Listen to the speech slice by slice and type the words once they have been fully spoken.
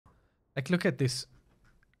Like, look at this.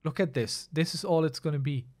 Look at this. This is all it's gonna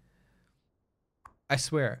be. I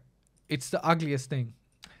swear. It's the ugliest thing.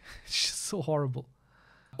 It's just so horrible.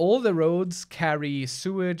 All the roads carry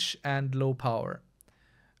sewage and low power.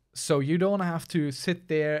 So you don't have to sit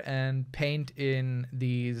there and paint in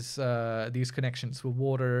these connections with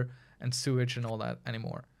water and sewage and all that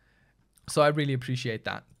anymore. So I really appreciate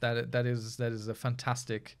that. That is a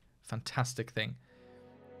fantastic thing.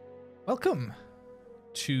 Welcome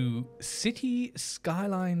to City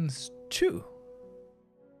Skylines 2.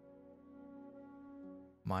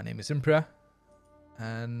 My name is Impra,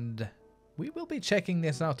 and we will be checking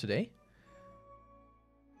this out today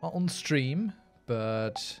on stream,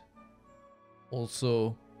 but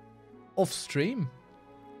also off stream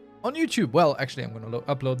on YouTube. Well, actually, I'm going to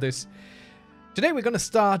upload this. Today we're going to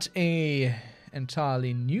start a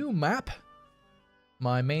entirely new map.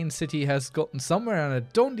 My main city has gotten somewhere, and I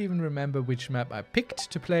don't even remember which map I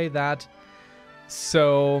picked to play that.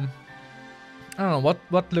 So, I don't know,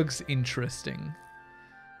 what looks interesting.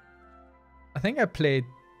 I think I played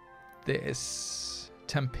this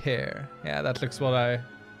Tampere. Yeah, that looks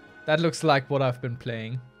like what I've been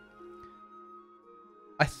playing.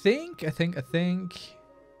 I think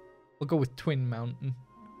we'll go with Twin Mountain.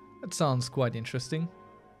 That sounds quite interesting,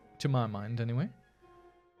 to my mind anyway.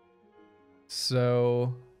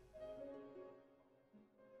 So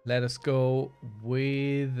let us go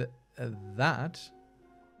with that,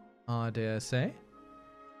 I dare say.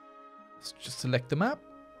 Let's just select the map.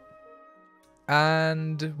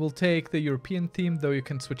 And we'll take the European theme, though you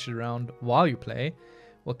can switch it around while you play.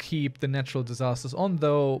 We'll keep the natural disasters on,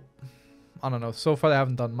 though, I don't know, so far they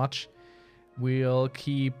haven't done much. We'll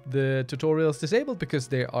keep the tutorials disabled because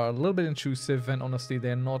they are a little bit intrusive, and honestly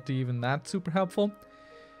they're not even that super helpful.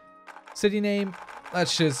 City name,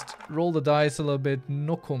 let's just roll the dice a little bit.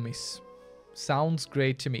 Nokomis. Sounds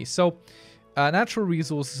great to me. So, natural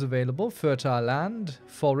resources available. Fertile land,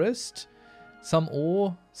 forest, some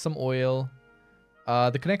ore, some oil.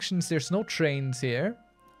 The connections, there's no trains here.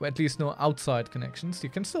 Or at least no outside connections. You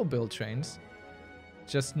can still build trains.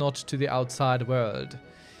 Just not to the outside world.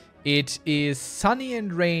 It is sunny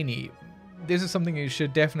and rainy. This is something you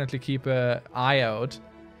should definitely keep an eye out.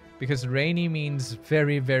 Because rainy means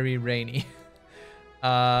very, very rainy.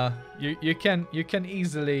 You can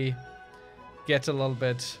easily get a little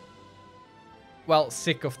bit, well,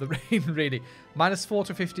 sick of the rain, really. -4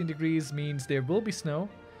 to 15 degrees means there will be snow,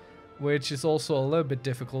 which is also a little bit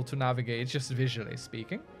difficult to navigate, just visually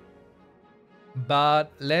speaking.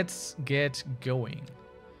 But let's get going.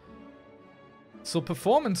 So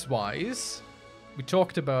performance-wise, we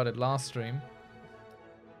talked about it last stream.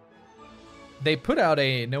 They put out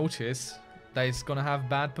a notice that it's gonna have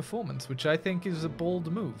bad performance, which I think is a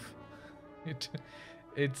bold move.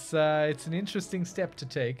 It's an interesting step to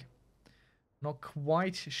take. Not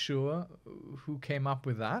quite sure who came up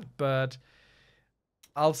with that, but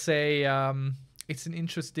I'll say it's an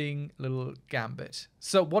interesting little gambit.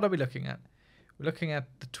 So what are we looking at? We're looking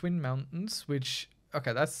at the Twin Mountains, which,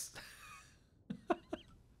 okay, that's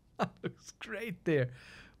that looks great there.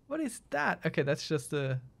 What is that? Okay, that's just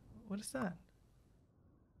a, what is that?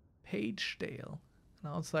 Pagedale,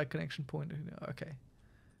 an outside connection point. Okay,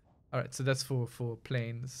 all right. So that's for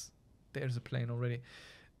planes. There's a plane already.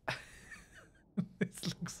 This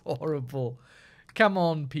looks horrible. Come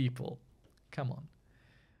on, people. Come on.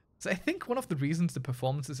 So I think one of the reasons the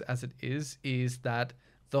performance is as it is that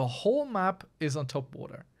the whole map is on top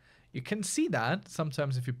water. You can see that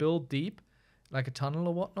sometimes if you build deep, like a tunnel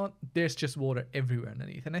or whatnot, there's just water everywhere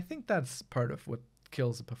underneath. And I think that's part of what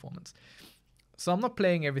kills the performance. So I'm not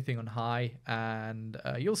playing everything on high, and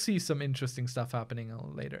you'll see some interesting stuff happening a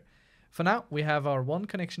little later. For now, we have our one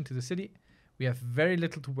connection to the city. We have very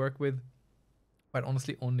little to work with, quite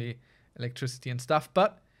honestly, only electricity and stuff.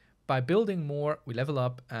 But by building more, we level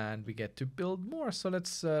up and we get to build more. So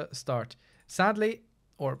let's start. Sadly,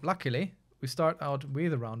 or luckily, we start out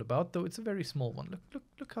with a roundabout, though it's a very small one.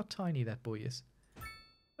 Look how tiny that boy is.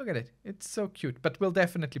 Look at it. It's so cute. But we'll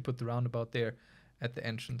definitely put the roundabout there at the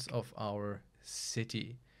entrance of our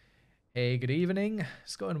city. Hey, good evening.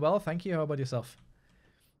 It's going well, thank you. How about yourself?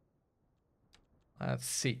 Let's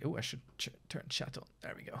see. Oh, I should turn chat on.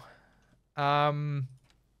 There we go.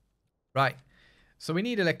 Right. So we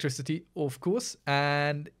need electricity, of course,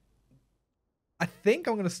 and I think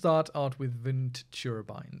I'm going to start out with wind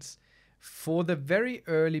turbines. For the very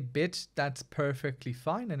early bit, that's perfectly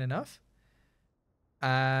fine and enough.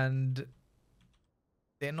 And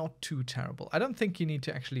they're not too terrible. I don't think you need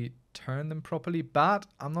to actually turn them properly, but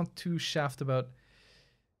I'm not too shaft about,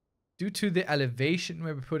 due to the elevation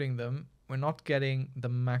where we're putting them, we're not getting the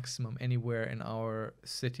maximum anywhere in our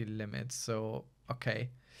city limits. So, okay,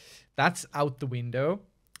 that's out the window.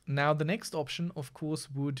 Now, the next option, of course,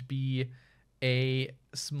 would be a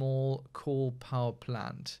small coal power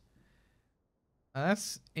plant.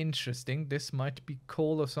 That's interesting. This might be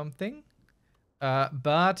coal or something.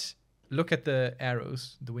 But look at the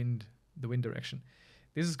arrows, the wind direction.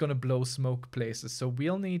 This is going to blow smoke places. So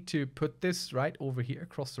we'll need to put this right over here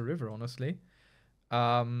across the river, honestly.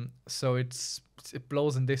 So it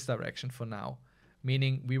blows in this direction for now.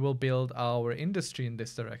 Meaning we will build our industry in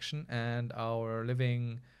this direction and our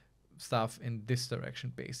living stuff in this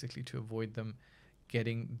direction, basically, to avoid them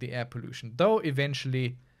getting the air pollution. Though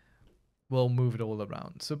eventually we'll move it all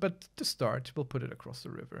around. So, but to start, we'll put it across the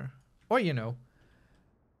river. Or, you know,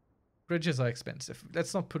 bridges are expensive.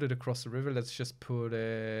 Let's not put it across the river. Let's just put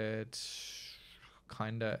it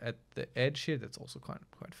kind of at the edge here. That's also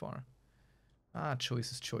quite far.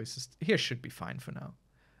 Choices. Here should be fine for now.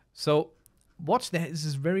 So, watch, there is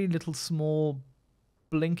this very little small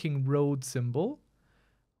blinking road symbol.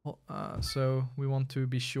 So we want to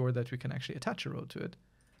be sure that we can actually attach a road to it.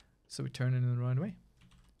 So we turn it in the right way.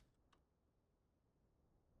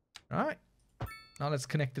 Alright. Now let's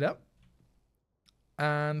connect it up.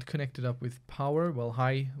 And connect it up with power. Well,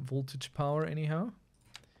 high voltage power anyhow.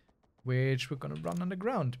 Which we're going to run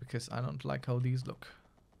underground because I don't like how these look.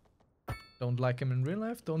 Don't like him in real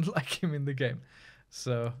life. Don't like him in the game.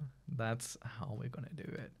 So that's how we're going to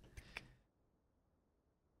do it.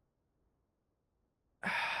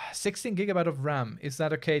 16 gigabyte of RAM. Is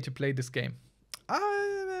that okay to play this game?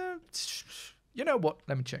 You know what?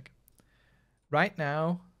 Let me check. Right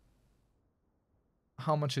now,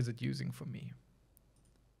 how much is it using for me?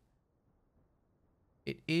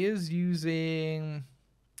 It is using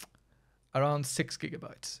around 6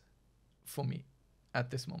 gigabytes for me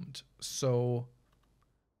at this moment. So,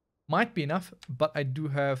 might be enough, but I do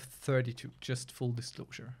have 32, just full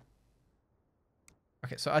disclosure.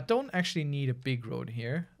 Okay, so I don't actually need a big road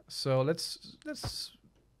here. So let's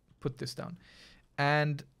put this down.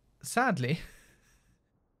 And sadly,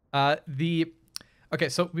 okay,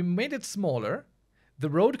 so we made it smaller. The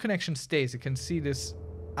road connection stays. You can see this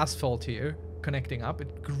asphalt here connecting up.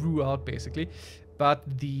 It grew out basically. But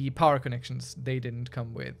the power connections, they didn't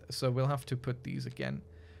come with. So we'll have to put these again.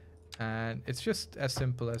 And it's just as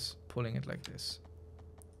simple as pulling it like this.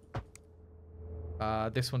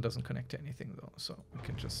 This one doesn't connect to anything though, so we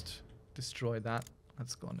can just destroy that.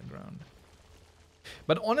 Let's go on the ground.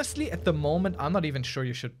 But honestly, at the moment, I'm not even sure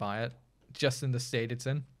you should buy it, just in the state it's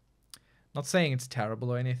in. Not saying it's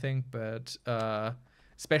terrible or anything, but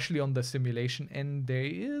especially on the simulation end, there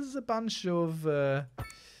is a bunch of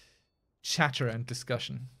chatter and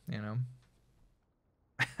discussion, you know.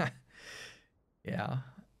 Yeah.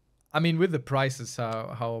 I mean, with the prices,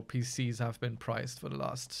 how PCs have been priced for the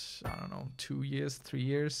last, I don't know, 2 years, 3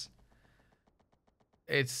 years,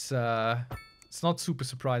 it's not super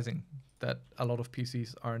surprising that a lot of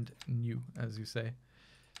PCs aren't new, as you say,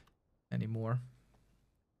 anymore.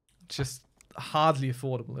 Just hardly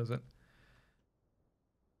affordable, is it?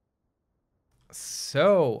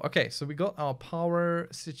 So, okay, so we got our power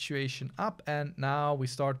situation up, and now we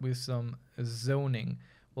start with some zoning.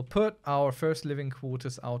 We'll put our first living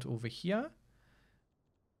quarters out over here.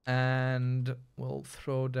 And we'll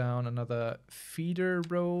throw down another feeder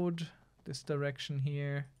road this direction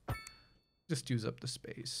here. Just use up the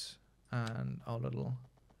space. And our little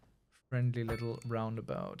friendly little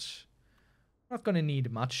roundabout. Not going to need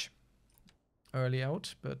much early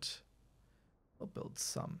out, but we'll build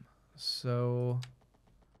some. So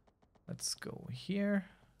let's go here.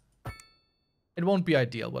 It won't be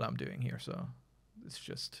ideal what I'm doing here, so it's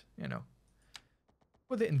just, you know,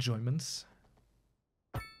 for the enjoyments.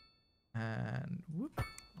 And whoop,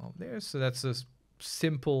 oh, there. So that's a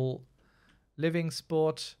simple living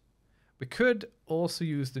spot. We could also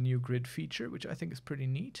use the new grid feature, which I think is pretty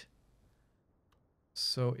neat.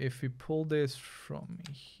 So if we pull this from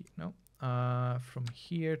here, from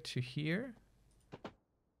here to here,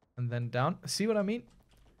 and then down. See what I mean?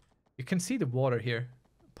 You can see the water here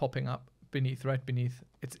popping up beneath, right beneath.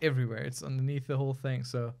 It's everywhere. It's underneath the whole thing.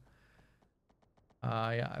 So,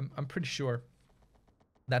 yeah, I'm pretty sure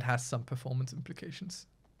that has some performance implications.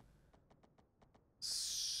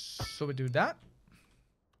 So we do that.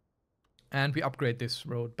 And we upgrade this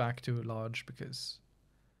road back to large because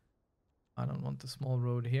I don't want the small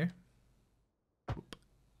road here. Whoop.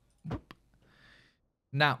 Whoop.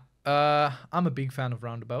 Now, I'm a big fan of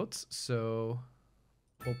roundabouts, so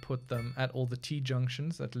we'll put them at all the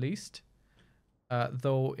T-junctions at least.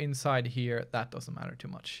 Though inside here, that doesn't matter too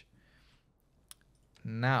much.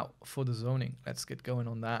 Now, for the zoning, let's get going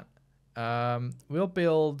on that. We'll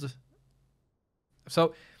build.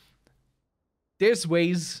 So there's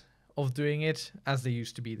ways of doing it as they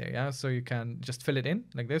used to be there. Yeah. So you can just fill it in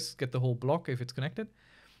like this, get the whole block if it's connected.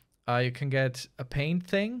 You can get a paint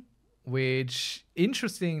thing, which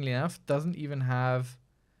interestingly enough doesn't even have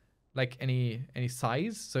like any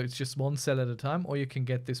size, so it's just one cell at a time. Or you can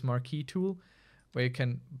get this marquee tool where you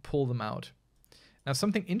can pull them out. Now,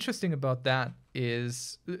 something interesting about that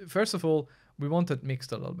is, first of all, we want it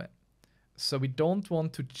mixed a little bit. So we don't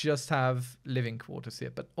want to just have living quarters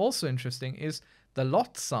here. But also interesting is the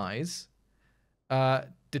lot size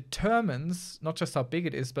determines not just how big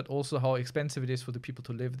it is, but also how expensive it is for the people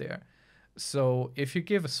to live there. So if you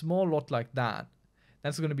give a small lot like that,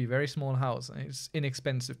 that's going to be a very small house, and it's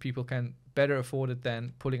inexpensive. People can better afford it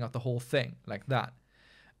than pulling out the whole thing like that.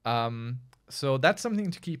 So that's something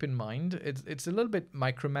to keep in mind. It's a little bit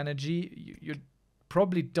micromanagey. You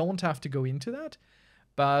probably don't have to go into that,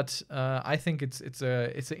 but I think it's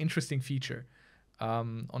an interesting feature,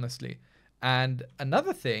 honestly. And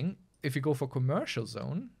another thing, if you go for commercial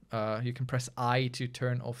zone, you can press I to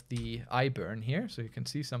turn off the eye burn here, so you can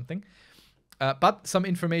see something. But some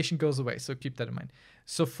information goes away, so keep that in mind.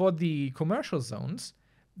 So for the commercial zones,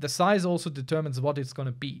 the size also determines what it's going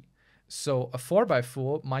to be. So a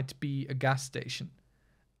 4x4 might be a gas station.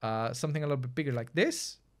 Something a little bit bigger like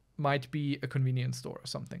this might be a convenience store or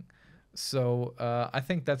something. So I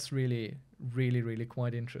think that's really, really, really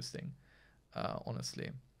quite interesting,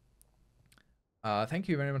 honestly. Thank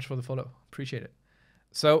you very much for the follow. Appreciate it.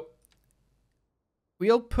 So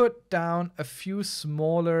we'll put down a few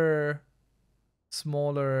smaller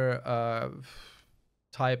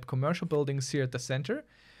type commercial buildings here at the center.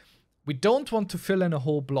 We don't want to fill in a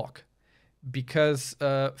whole block because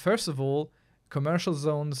first of all, commercial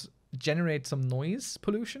zones generate some noise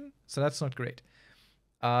pollution, so that's not great.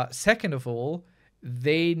 Second of all,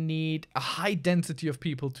 they need a high density of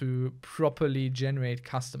people to properly generate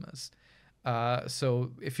customers.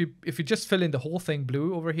 So if you just fill in the whole thing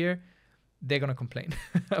blue over here, they're gonna complain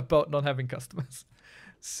about not having customers.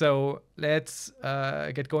 So let's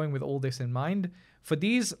get going with all this in mind. For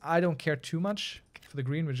these, I don't care too much. For the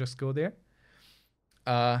green, we'll just go there.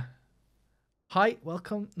 Hi,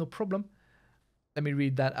 welcome, no problem. Let me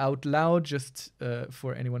read that out loud just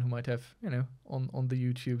for anyone who might have, you know, on the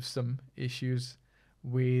YouTube some issues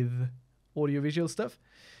with audiovisual stuff.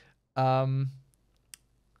 All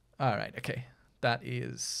right, okay. That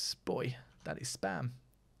is spam.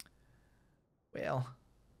 Well,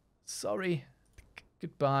 sorry.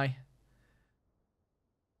 Goodbye.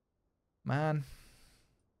 Man.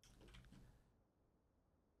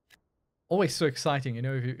 Always so exciting, you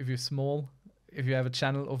know, if you're small, if you have a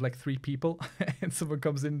channel of like 3 people and someone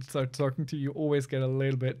comes in and starts talking to you, you always get a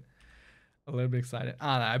little bit excited.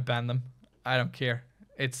 Ah, no, I ban them. I don't care.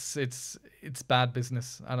 It's bad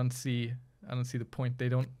business. I don't see the point. They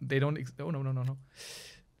don't oh no.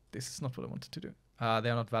 This is not what I wanted to do. They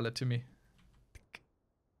are not valid to me.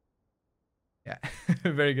 Yeah,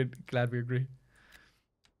 very good. Glad we agree.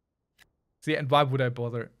 See, and why would I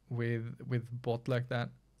bother with bot like that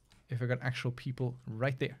if I got actual people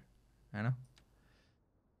right there? I know.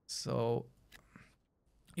 So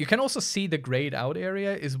you can also see the grayed out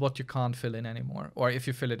area is what you can't fill in anymore. Or if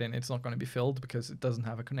you fill it in, it's not going to be filled because it doesn't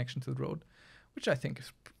have a connection to the road, which I think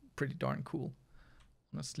is pretty darn cool,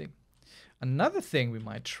 honestly. Another thing we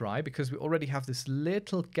might try, because we already have this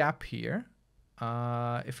little gap here.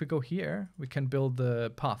 If we go here, we can build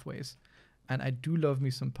the pathways. And I do love me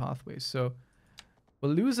some pathways. So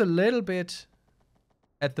we'll lose a little bit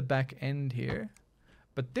at the back end here.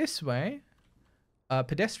 But this way,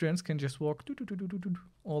 pedestrians can just walk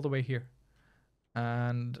all the way here.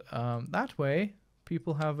 And that way,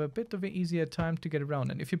 people have a bit of an easier time to get around.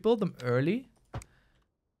 And if you build them early,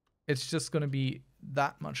 it's just going to be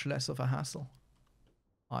that much less of a hassle,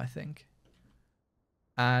 I think.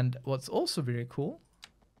 And what's also very cool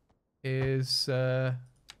is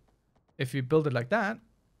if you build it like that,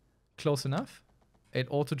 close enough, it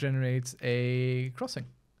auto-generates a crossing,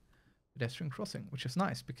 pedestrian crossing, which is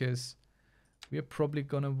nice because we are probably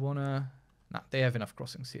gonna wanna. Nah, they have enough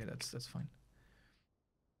crossings here. That's fine.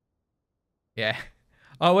 Yeah,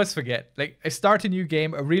 I always forget. Like, I start a new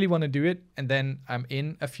game, I really want to do it, and then I'm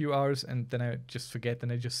in a few hours, and then I just forget,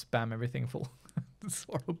 and I just spam everything full. It's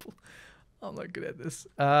horrible. I'm not good at this.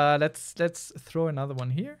 Let's throw another one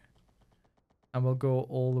here, and we'll go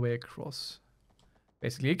all the way across.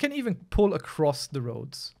 Basically, you can even pull across the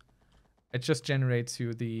roads. It just generates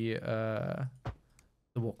you the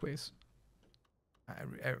walkways.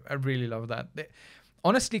 I really love that.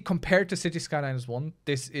 Honestly, compared to Cities Skylines 1,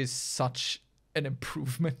 this is such an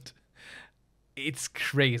improvement. It's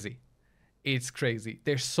crazy. It's crazy.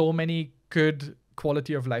 There's so many good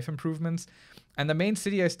quality of life improvements. And the main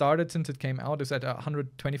city I started since it came out is at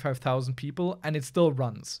 125,000 people, and it still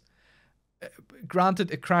runs. Granted,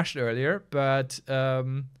 it crashed earlier, but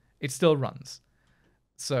it still runs.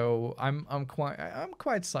 So I'm quite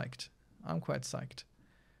psyched. I'm quite psyched.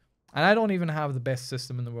 And I don't even have the best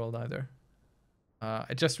system in the world either.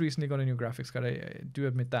 I just recently got a new graphics card. I do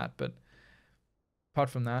admit that, but apart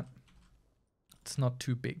from that, it's not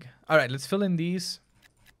too big. All right, let's fill in these.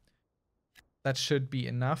 That should be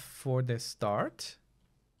enough for the start.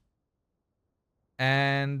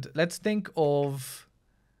 And let's think of...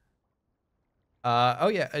 oh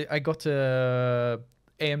yeah, I got a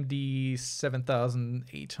AMD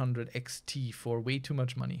 7800 XT for way too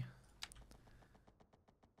much money.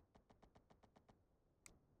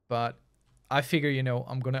 But I figure, you know,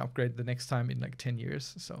 I'm going to upgrade the next time in like 10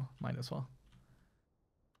 years, so might as well.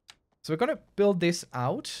 So we're going to build this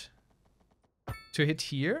out to hit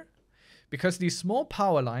here. Because these small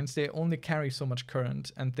power lines, they only carry so much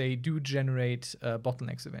current, and they do generate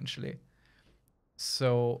bottlenecks eventually.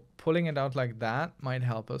 So pulling it out like that might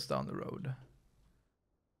help us down the road.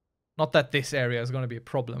 Not that this area is going to be a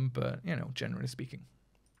problem, but, you know, generally speaking.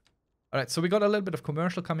 All right, so we got a little bit of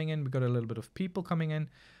commercial coming in. We got a little bit of people coming in.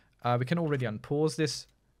 We can already unpause this.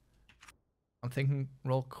 I'm thinking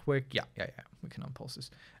real quick. Yeah. We can unpause this.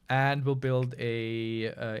 And we'll build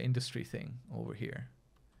a industry thing over here.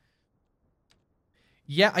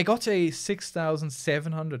 Yeah, I got a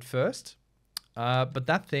 6,700 first, but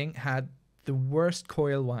that thing had the worst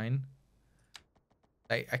coil whine.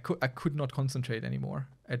 I could not concentrate anymore.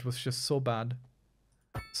 It was just so bad.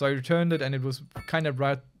 So I returned it, and it was kind of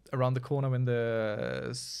right around the corner when the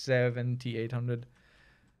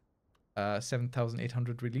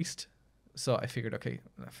 7,800 released. So I figured, okay,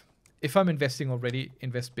 if I'm investing already,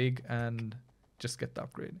 invest big and just get the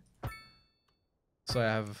upgrade. So I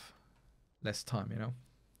have less time, you know.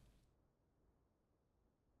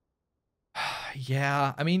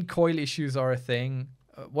 Yeah, I mean, coil issues are a thing.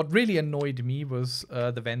 What really annoyed me was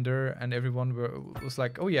the vendor and everyone was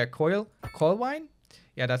like, "Oh yeah, coil whine?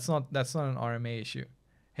 Yeah, that's not an RMA issue."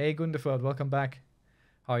 Hey Gundefeld, welcome back.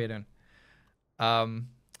 How are you doing?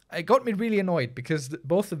 It got me really annoyed because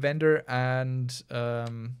both the vendor and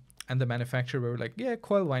the manufacturer were like, "Yeah,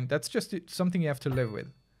 coil whine. That's just something you have to live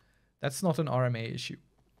with. That's not an RMA issue."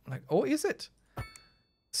 I'm like, oh, is it?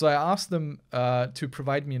 So I asked them to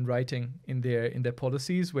provide me in writing in their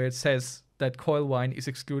policies where it says that coil whine is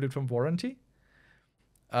excluded from warranty.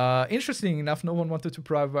 Interesting enough, no one wanted to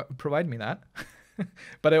provide me that.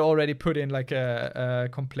 But I already put in like a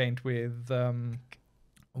complaint with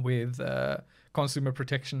consumer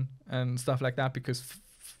protection and stuff like that, because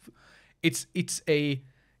it's a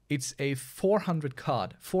 400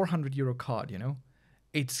 euro card, you know.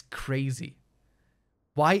 It's crazy.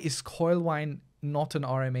 Why is coil whine not an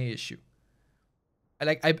RMA issue?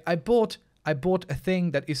 Like I bought a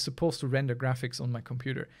thing that is supposed to render graphics on my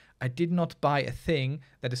computer. I did not buy a thing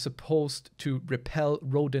that is supposed to repel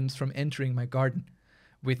rodents from entering my garden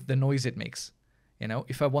with the noise it makes. You know,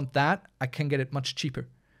 if I want that, I can get it much cheaper.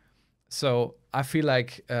 So I feel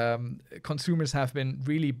like consumers have been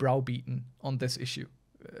really browbeaten on this issue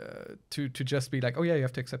to just be like, oh yeah, you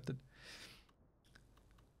have to accept it.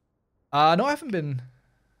 No, I haven't been.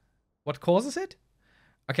 What causes it?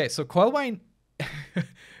 Okay, so coil whine,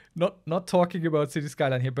 not talking about Cities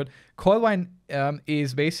Skyline here, but coil whine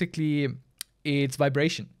is basically it's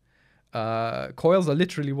vibration. Coils are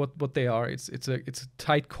literally what they are. It's a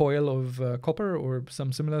tight coil of copper or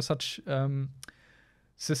some similar such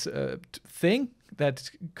thing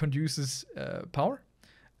that conduces power,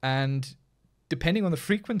 and depending on the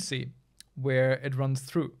frequency where it runs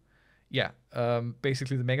through. Yeah,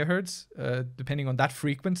 basically the megahertz, depending on that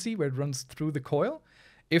frequency where it runs through the coil.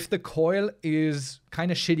 If the coil is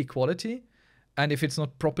kind of shitty quality, and if it's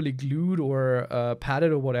not properly glued or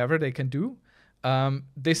padded or whatever they can do,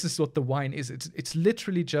 this is what the whine is. It's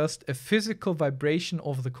literally just a physical vibration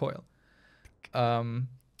of the coil.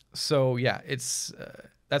 So yeah, it's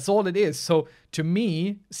that's all it is. So to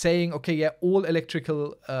me, saying, okay, yeah, all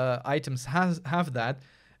electrical items have that,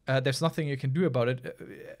 there's nothing you can do about it.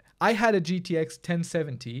 I had a GTX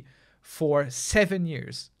 1070 for 7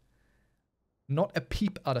 years. Not a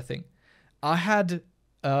peep out of thing. I had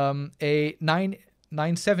a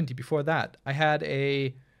 970 before that. I had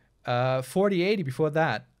a 4080 before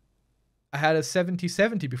that. I had a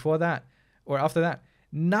 7070 before that, or after that.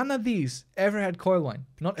 None of these ever had coil whine.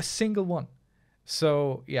 Not a single one.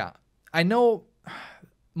 So yeah, I know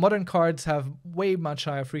modern cards have way much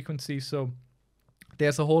higher frequency, so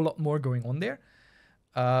there's a whole lot more going on there.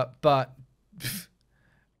 But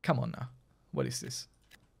come on now. What is this?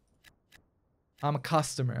 I'm a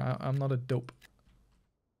customer. I'm not a dope.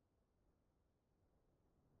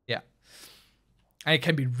 Yeah. And it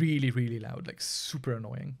can be really, really loud, like super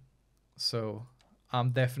annoying. So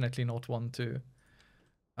I'm definitely not one to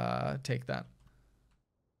take that.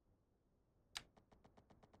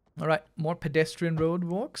 All right, more pedestrian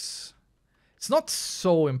roadwalks. It's not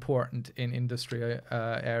so important in industry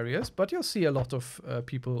areas, but you'll see a lot of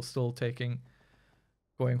people still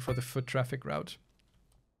going for the foot traffic route.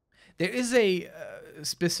 There is a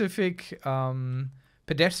specific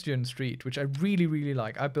pedestrian street, which I really, really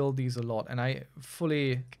like. I build these a lot, and I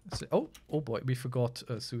fully... Oh boy, we forgot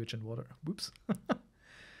sewage and water. Whoops.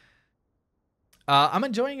 I'm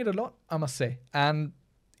enjoying it a lot, I must say. And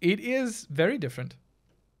it is very different,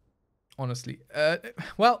 honestly.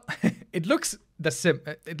 Well, it looks the same.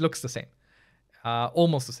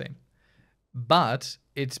 Almost the same. But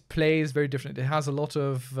it plays very different. It has a lot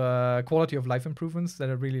of quality of life improvements that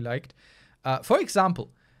I really liked. For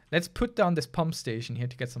example, let's put down this pump station here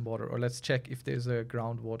to get some water, or let's check if there's a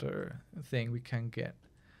groundwater thing we can get.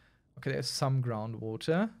 Okay, there's some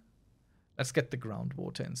groundwater. Let's get the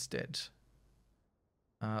groundwater instead.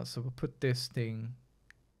 So we'll put this thing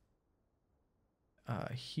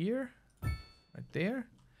here, right there.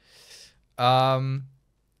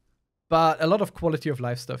 But a lot of quality of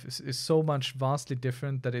life stuff is so much vastly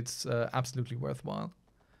different that it's absolutely worthwhile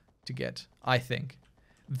to get, I think.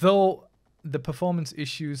 Though the performance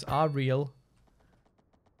issues are real.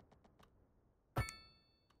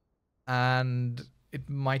 And it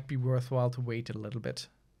might be worthwhile to wait a little bit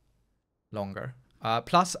longer.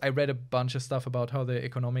 Plus, I read a bunch of stuff about how the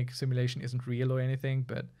economic simulation isn't real or anything,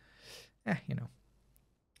 but you know,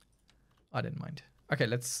 I didn't mind. Okay,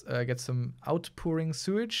 let's get some outpouring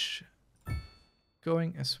sewage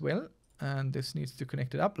going as well, and this needs to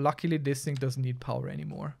connect it up. Luckily, this thing doesn't need power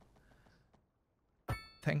anymore.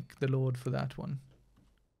 Thank the Lord for that one.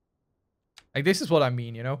 Like, this is what I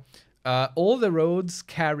mean, you know. All the roads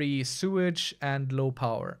carry sewage and low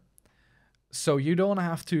power. So you don't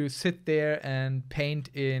have to sit there and paint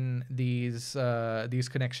in these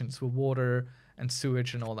connections for water and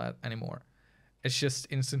sewage and all that anymore. It's just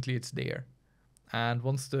instantly it's there. And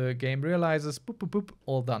once the game realizes, boop, boop, boop,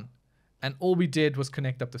 all done. And all we did was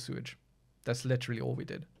connect up the sewage. That's literally all we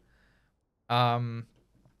did.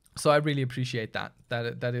 So I really appreciate that.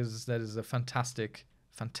 That is a fantastic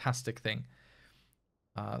thing.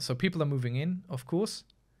 So people are moving in, of course.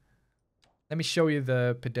 Let me show you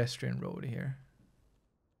the pedestrian road here.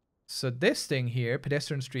 So this thing here,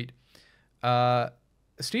 pedestrian street. A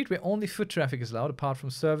street where only foot traffic is allowed apart from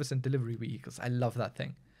service and delivery vehicles. I love that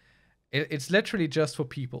thing. It's literally just for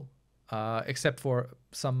people, except for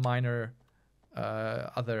some minor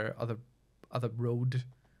other road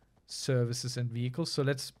services and vehicles. So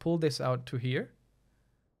let's pull this out to here.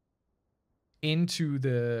 Into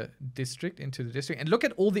the district, and look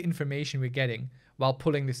at all the information we're getting while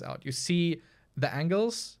pulling this out. You see the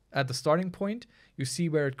angles at the starting point, you see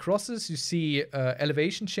where it crosses, you see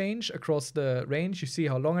elevation change across the range, you see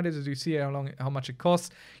how long it is, you see how much it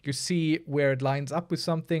costs, you see where it lines up with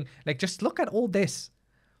something. Like, just look at all this.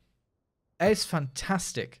 It's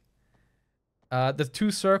fantastic. The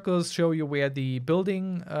two circles show you where the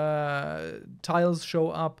building tiles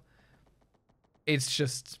show up. It's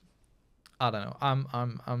just, I don't know.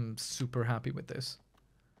 I'm super happy with this.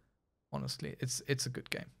 Honestly, it's a good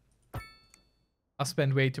game. I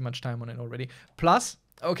spent way too much time on it already. Plus,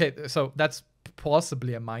 okay, so that's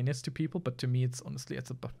possibly a minus to people, but to me, it's honestly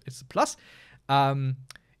it's a plus.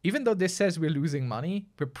 Even though this says we're losing money,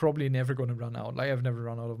 we're probably never going to run out. Like, I've never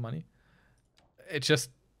run out of money. It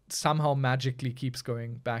just somehow magically keeps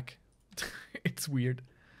going back. It's weird.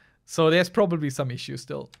 So there's probably some issues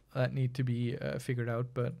still that need to be figured out,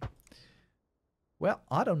 but well,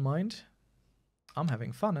 I don't mind. I'm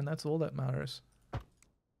having fun, and that's all that matters.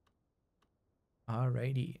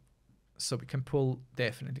 Alrighty. So we can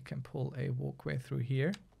definitely can pull a walkway through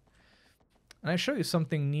here. And I'll show you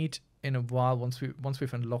something neat in a while once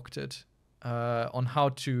we've unlocked it, on how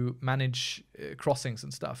to manage crossings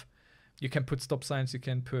and stuff. You can put stop signs, you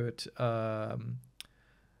can put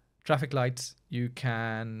traffic lights, you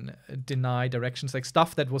can deny directions, like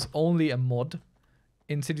stuff that was only a mod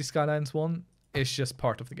in Cities Skylines 1. It's just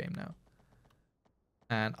part of the game now.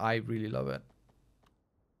 And I really love it.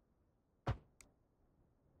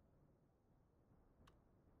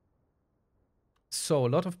 So, a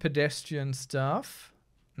lot of pedestrian stuff.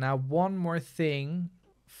 Now, one more thing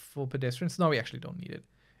for pedestrians. No, we actually don't need it.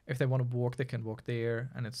 If they want to walk, they can walk there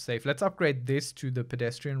and it's safe. Let's upgrade this to the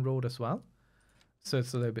pedestrian road as well, so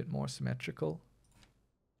it's a little bit more symmetrical.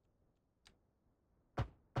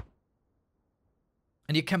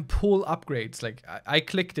 And you can pull upgrades. Like I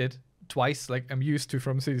clicked it twice, like I'm used to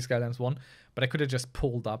from Cities Skylines 1, but I could have just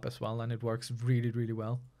pulled up as well, and it works really, really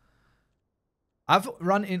well. I've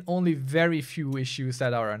run in only very few issues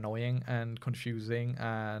that are annoying and confusing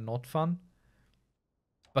and not fun,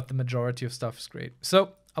 but the majority of stuff is great. So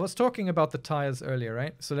I was talking about the tiles earlier,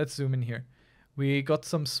 right? So let's zoom in here. We got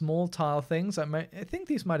some small tile things. I think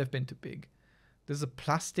these might have been too big. There's a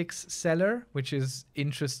plastics seller, which is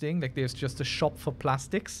interesting. Like there's just a shop for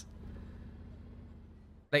plastics.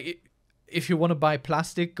 Like if you want to buy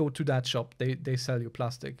plastic, go to that shop. They sell you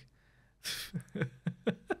plastic.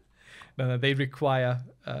 No, they require...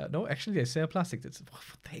 no, actually they sell plastic. What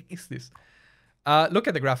the heck is this? Look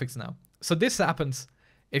at the graphics now. So this happens.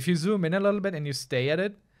 If you zoom in a little bit and you stay at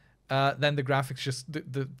it, then the graphics just...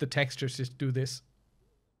 The textures just do this.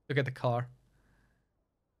 Look at the car.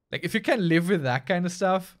 Like, if you can live with that kind of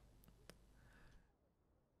stuff,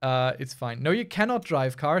 it's fine. No, you cannot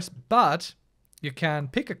drive cars, but you can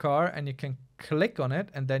pick a car and you can click on it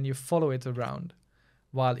and then you follow it around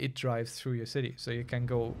while it drives through your city. So you can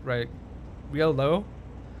go real low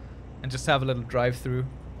and just have a little drive through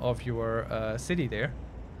of your city there.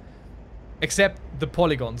 Except the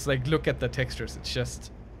polygons, like look at the textures. It's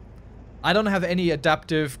just, I don't have any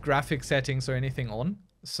adaptive graphic settings or anything on.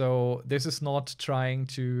 So this is not trying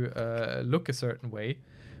to look a certain way,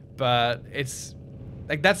 but it's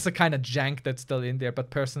like that's the kind of jank that's still in there.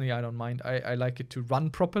 But personally, I don't mind. I like it to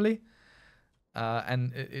run properly,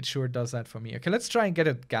 and it sure does that for me. Okay, let's try and get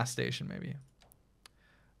a gas station maybe.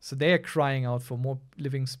 So they are crying out for more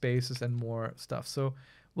living spaces and more stuff. So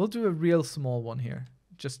we'll do a real small one here,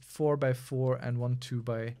 just 4x4 and one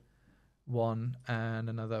 2x1 and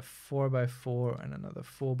another 4x4 and another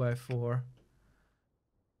 4x4.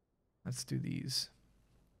 Let's do these.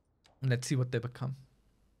 And let's see what they become.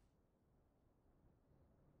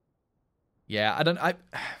 Yeah, I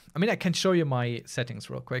mean, I can show you my settings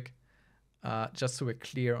real quick. Just so we're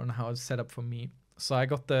clear on how it's set up for me. So I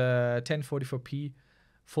got the 1044p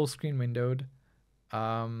full screen windowed. We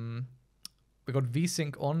got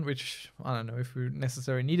VSync on, which I don't know if we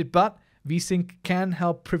necessarily need it, but VSync can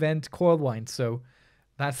help prevent coil whine. So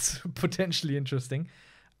that's potentially interesting.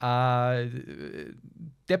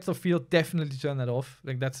 Depth of field, definitely turn that off.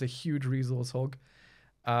 Like that's a huge resource hog.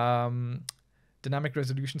 Dynamic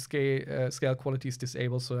resolution scale quality is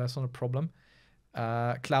disabled, so that's not a problem.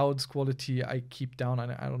 Clouds quality I keep down.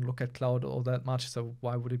 I don't look at cloud all that much, so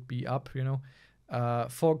why would it be up, you know?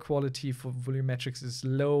 Fog quality for volumetrics is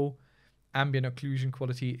low. Ambient occlusion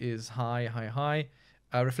quality is high.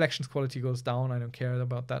 Reflections quality goes down. I don't care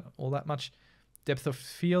about that all that much. Depth of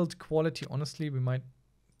field quality, honestly, we might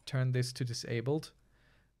turn this to disabled.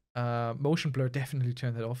 Motion blur, definitely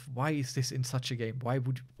turn that off. Why is this in such a game? Why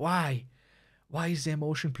is there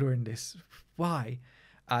motion blur in this? Why?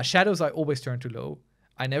 Shadows I always turn to low.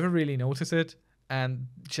 I never really notice it, and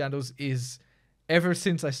shadows is, ever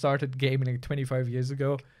since I started gaming like 25 years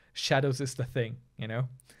ago, shadows is the thing, you know?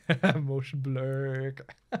 Motion blur.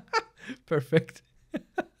 Perfect.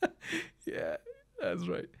 Yeah, that's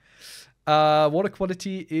right. Water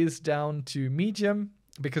quality is down to medium,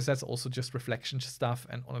 because that's also just reflection stuff,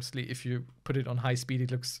 and honestly, if you put it on high speed,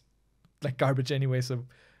 it looks like garbage anyway, so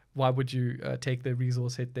why would you take the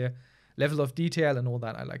resource hit there? Level of detail and all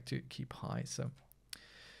that I like to keep high. So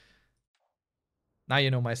now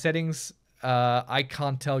you know my settings. I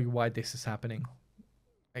can't tell you why this is happening.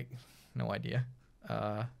 No idea.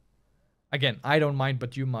 Again, I don't mind,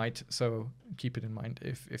 but you might, so keep it in mind.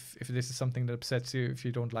 If this is something that upsets you, if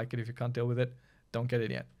you don't like it, if you can't deal with it, don't get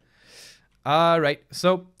it yet. Right,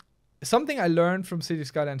 so something I learned from Cities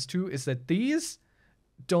Skylines 2 is that these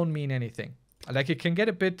don't mean anything. Like, you can get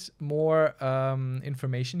a bit more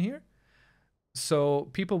information here. So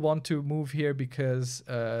people want to move here because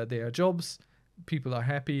there are jobs, people are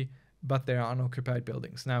happy, but there are unoccupied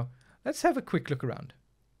buildings. Now, let's have a quick look around.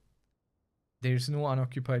 There's no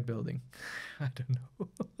unoccupied building. I don't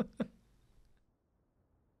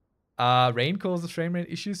know. Rain causes frame rate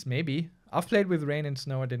issues? Maybe. I've played with rain and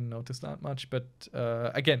snow. I didn't notice that much. But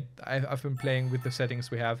again, I've been playing with the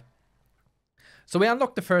settings we have. So we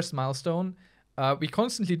unlocked the first milestone. We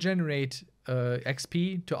constantly generate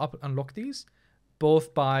XP to unlock these,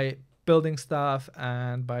 both by building stuff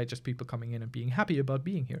and by just people coming in and being happy about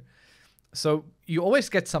being here. So you always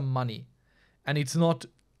get some money, and it's not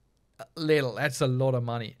little. That's a lot of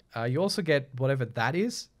money. You also get whatever that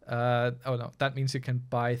is. Oh no, that means you can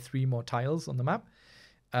buy 3 more tiles on the map,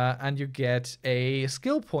 and you get a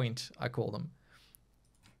skill point, I call them.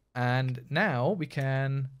 And now we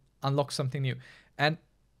can unlock something new. And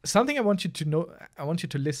something I want you to know, I want you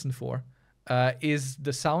to listen for. is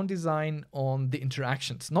the sound design on the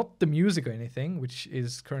interactions, not the music or anything, which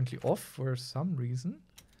is currently off for some reason.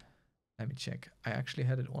 Let me check. I actually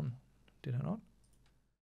had it on. Did I not?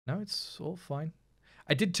 No, it's all fine.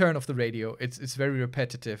 I did turn off the radio. It's very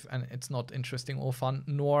repetitive and it's not interesting or fun,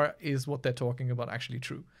 nor is what they're talking about actually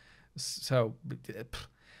true. So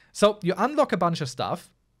you unlock a bunch of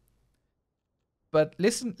stuff, but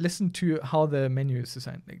listen to how the menu is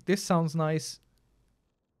designed. Like, this sounds nice.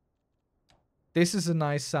 This is a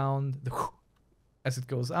nice sound. The as it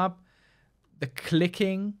goes up, the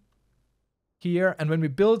clicking here, and when we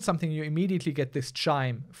build something, you immediately get this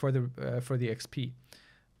chime for the XP.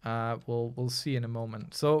 We'll see in a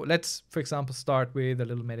moment. So let's, for example, start with a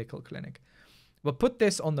little medical clinic. We'll put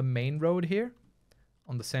this on the main road here,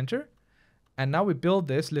 on the center, and now we build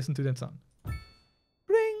this. Listen to that sound.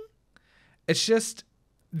 Ring. It's just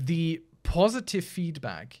the positive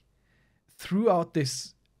feedback throughout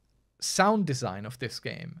this sound design of this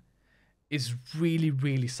game is really,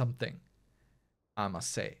 really something, I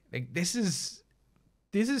must say. Like, this is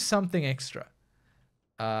something extra.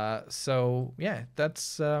 So yeah,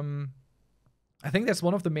 that's I think that's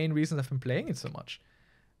one of the main reasons I've been playing it so much.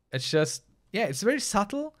 It's just, yeah, it's very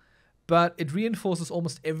subtle, but it reinforces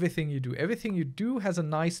almost everything you do. Everything you do has a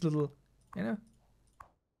nice little, you know,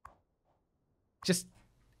 just,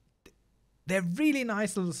 they're really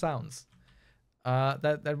nice little sounds.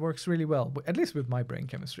 That works really well, at least with my brain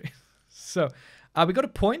chemistry. So we got a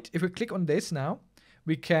point. If we click on this now,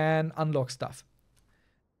 we can unlock stuff.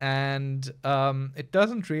 And it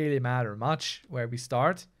doesn't really matter much where we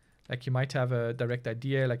start. Like, you might have a direct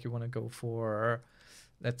idea, like you want to go for,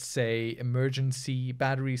 let's say, emergency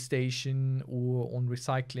battery station or on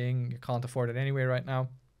recycling. You can't afford it anyway right now.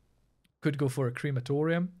 Could go for a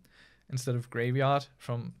crematorium instead of graveyard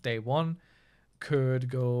from day one. Could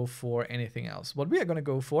go for anything else. What we are going to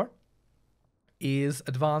go for is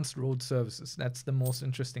advanced road services. That's the most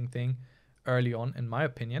interesting thing early on, in my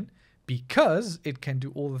opinion, because it can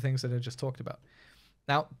do all the things that I just talked about.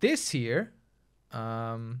 Now, this here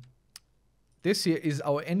is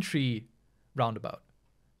our entry roundabout.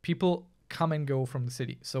 People come and go from the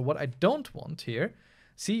city. So what I don't want here,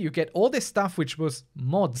 see, you get all this stuff which was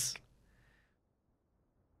mods.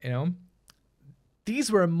 You know,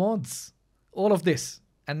 these were mods, all of this.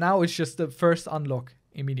 And now it's just the first unlock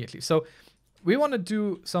immediately. So we want to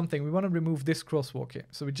do something. We want to remove this crosswalk here.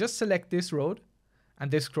 So we just select this road. And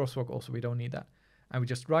this crosswalk also, we don't need that. And we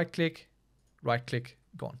just right click,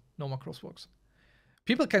 gone. No more crosswalks.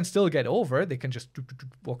 People can still get over. They can just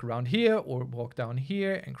walk around here or walk down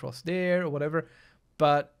here and cross there or whatever.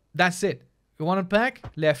 But that's it. You want it back?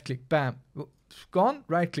 Left click, bam. Gone,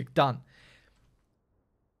 right click, done.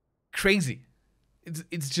 Crazy.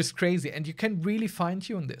 It's just crazy. And you can really fine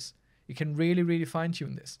tune this. You can really, really fine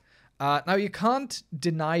tune this. Now, you can't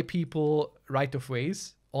deny people right of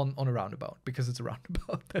ways on a roundabout, because it's a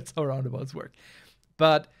roundabout. That's how roundabouts work.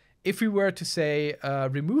 But if we were to say,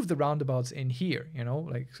 remove the roundabouts in here, you know,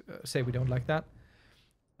 like say we don't like that,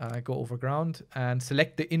 go over ground and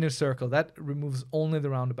select the inner circle, that removes only the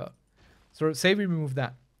roundabout. So say we remove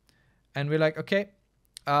that and we're like, okay,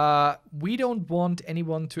 we don't want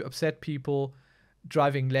anyone to upset people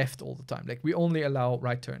driving left all the time. Like, we only allow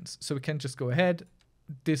right turns. So we can just go ahead,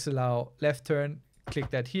 disallow left turn,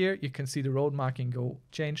 click that here. You can see the road marking go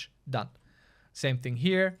change, done. Same thing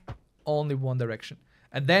here, only one direction.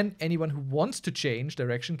 And then anyone who wants to change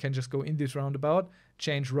direction can just go in this roundabout,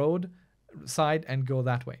 change road side and go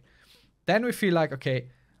that way. Then we feel like, okay,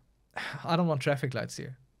 I don't want traffic lights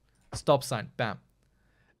here. Stop sign, bam.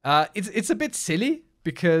 It's a bit silly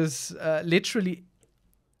because literally,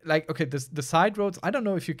 like, okay, the side roads, I don't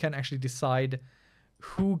know if you can actually decide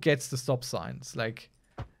who gets the stop signs. Like,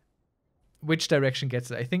 which direction gets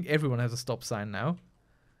it. I think everyone has a stop sign now.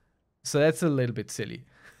 So that's a little bit silly.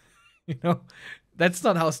 You know, that's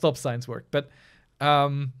not how stop signs work. But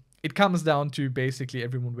it comes down to basically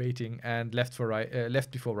everyone waiting and left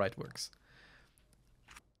before right works.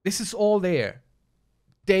 This is all there.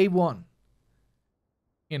 Day one.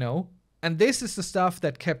 You know, and this is the stuff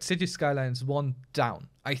that kept Cities Skylines 1 down,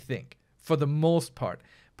 I think, for the most part.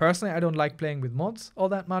 Personally, I don't like playing with mods all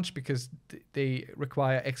that much because they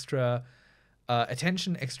require extra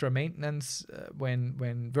attention, extra maintenance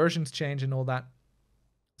when versions change and all that.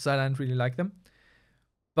 So I don't really like them.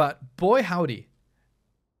 But boy howdy,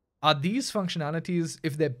 are these functionalities,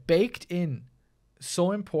 if they're baked in,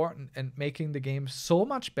 so important and making the game so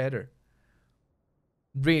much better.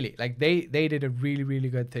 Really, like they did a really, really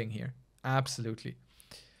good thing here. Absolutely.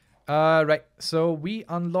 Right, so we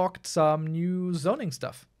unlocked some new zoning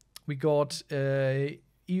stuff. We got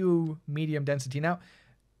EU medium density. Now,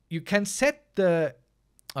 you can set the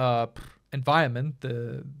environment,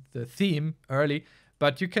 the theme early,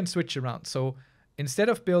 but you can switch around. So instead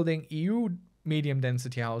of building EU medium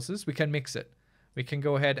density houses, we can mix it. We can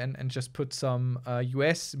go ahead and just put some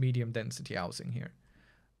US medium density housing here.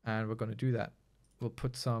 And we're going to do that. We'll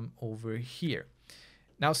put some over here.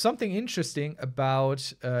 Now, something interesting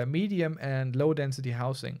about medium and low density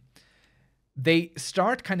housing, they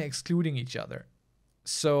start kind of excluding each other.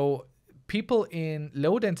 So people in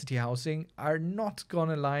low density housing are not going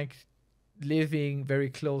to like living very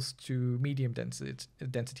close to medium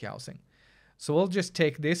density housing. So we'll just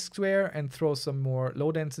take this square and throw some more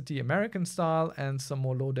low density American style and some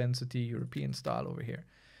more low density European style over here.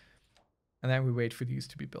 And then we wait for these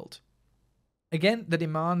to be built. Again, the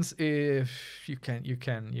demands, if you can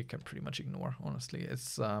pretty much ignore, honestly.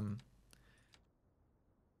 It's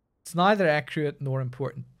neither accurate nor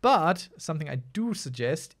important. But something I do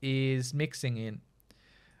suggest is mixing in.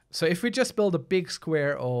 So if we just build a big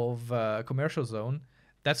square of commercial zone,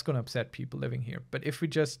 that's going to upset people living here. But if we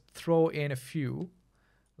just throw in a few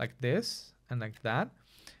like this and like that,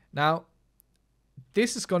 now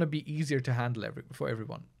this is going to be easier to handle for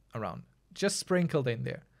everyone around. Just sprinkled in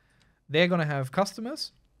there. They're going to have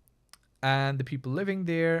customers, and the people living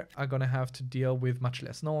there are going to have to deal with much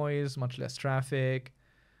less noise, much less traffic.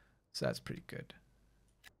 So that's pretty good.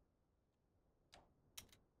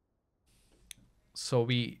 So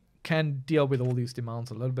we can deal with all these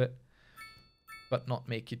demands a little bit, but not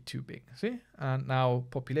make it too big. See? And now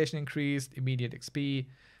population increased, immediate XP.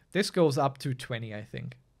 This goes up to 20, I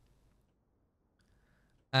think.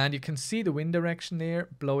 And you can see the wind direction there,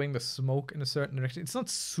 blowing the smoke in a certain direction. It's not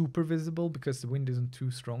super visible because the wind isn't too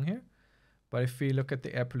strong here. But if we look at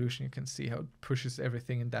the air pollution, you can see how it pushes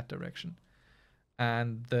everything in that direction.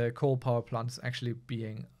 And the coal power plant is actually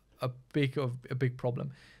being a big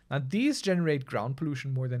problem. Now, these generate ground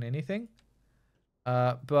pollution more than anything.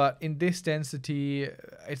 But in this density,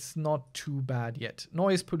 it's not too bad yet.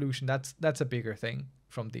 Noise pollution, that's a bigger thing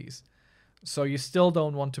from these. So you still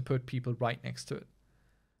don't want to put people right next to it.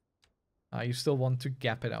 You still want to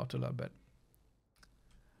gap it out a little bit.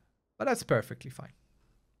 But that's perfectly fine.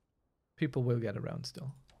 People will get around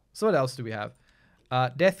still. So what else do we have?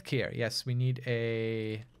 Death care. Yes, we need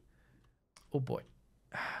a... Oh boy.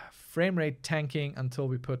 Frame rate tanking until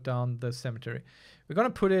we put down the cemetery. We're going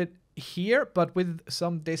to put it here, but with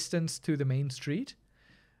some distance to the main street.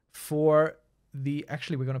 For the...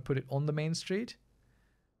 Actually, we're going to put it on the main street.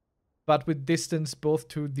 But with distance both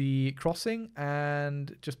to the crossing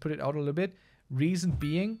and just put it out a little bit. Reason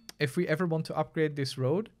being, if we ever want to upgrade this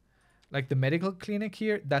road, like the medical clinic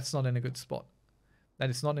here, that's not in a good spot. That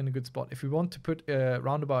is not in a good spot. If we want to put a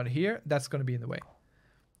roundabout here, that's going to be in the way.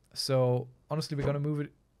 So honestly, we're going to move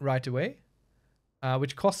it right away,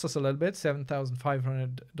 which costs us a little bit,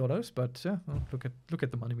 $7,500. But well, look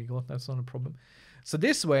at the money we got. That's not a problem. So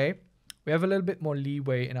this way, we have a little bit more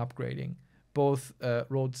leeway in upgrading both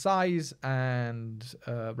road size and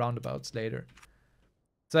roundabouts later.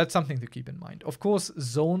 So that's something to keep in mind. Of course,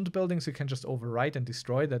 zoned buildings you can just overwrite and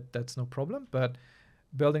destroy. That's no problem. But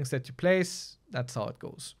buildings that you place, that's how it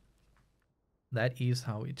goes. That is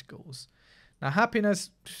how it goes. Now, happiness,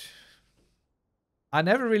 I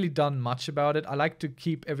never really done much about it. I like to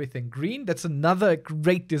keep everything green. That's another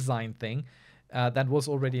great design thing that was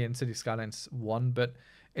already in Cities Skylines 1, but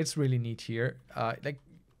it's really neat here. Like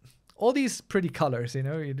all these pretty colors, you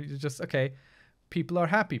know, you're just, okay, people are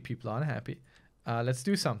happy, people are unhappy. Let's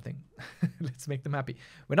do something. Let's make them happy.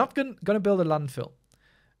 We're not gonna build a landfill.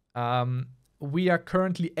 We are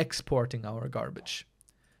currently exporting our garbage.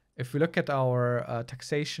 If we look at our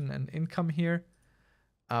taxation and income here,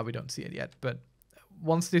 we don't see it yet. But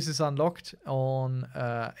once this is unlocked on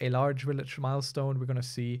a large village milestone, we're going to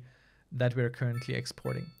see that we're currently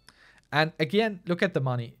exporting. And again, look at the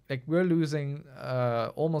money. Like we're losing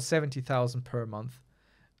almost 70,000 per month.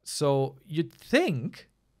 So you'd think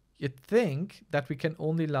that we can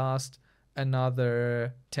only last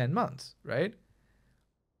another 10 months, right?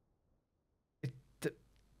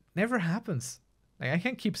 Never happens. Like I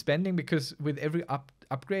can't keep spending because with every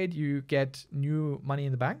upgrade you get new money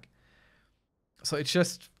in the bank. So it's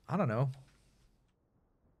just, I don't know.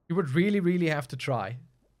 You would really have to try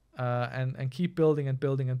and keep building and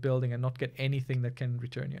building and building and not get anything that can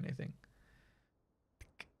return you anything.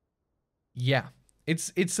 Yeah,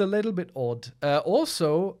 it's a little bit odd.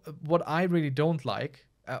 Also, what I really don't like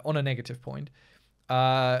on a negative point,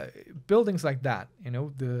 buildings like that, you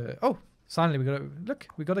know, finally,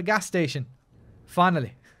 we got a gas station.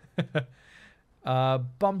 Finally.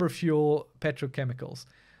 Bumper fuel petrochemicals.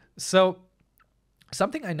 So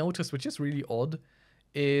something I noticed, which is really odd,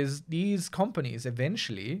 is these companies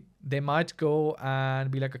eventually they might go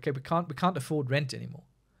and be like, okay, we can't afford rent anymore.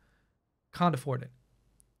 Can't afford it.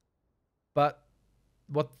 But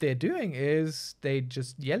what they're doing is they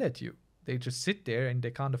just yell at you. They just sit there and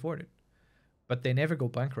they can't afford it. But they never go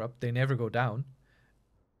bankrupt. They never go down.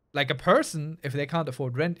 Like a person, if they can't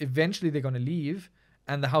afford rent, eventually they're going to leave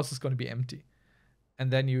and the house is going to be empty.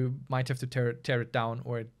 And then you might have to tear it down,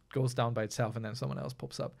 or it goes down by itself and then someone else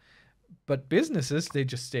pops up. But businesses, they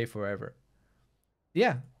just stay forever.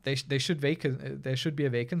 Yeah, there should be a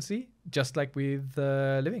vacancy, just like with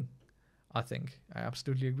living. I think I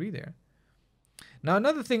absolutely agree there. Now,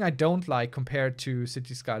 another thing I don't like compared to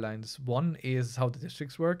City Skylines 1 is how the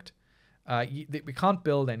districts worked. We can't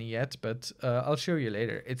build any yet, but I'll show you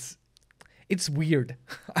later. It's weird.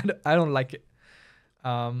 I don't like it.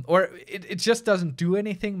 Or it just doesn't do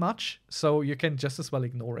anything much, so you can just as well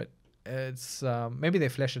ignore it. It's maybe they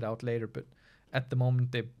flesh it out later, but at the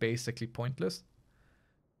moment they're basically pointless,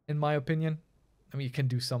 in my opinion. I mean, you can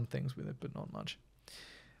do some things with it, but not much.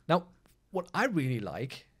 Now, what I really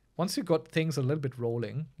like, once you got things a little bit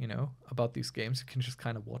rolling, you know, about these games, you can just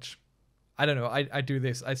kind of watch. I don't know, I do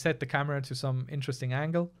this. I set the camera to some interesting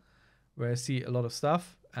angle where I see a lot of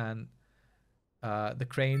stuff and the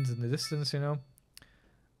cranes in the distance, you know.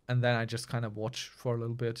 And then I just kind of watch for a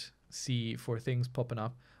little bit, see for things popping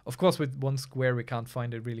up. Of course, with one square, we can't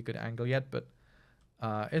find a really good angle yet, but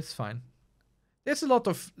it's fine. There's a lot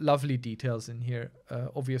of lovely details in here.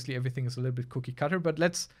 Obviously, everything is a little bit cookie cutter, but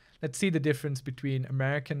let's see the difference between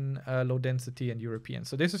American low density and European.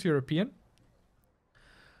 So this is European.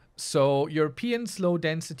 So European's low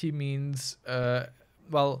density means,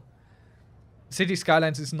 well, City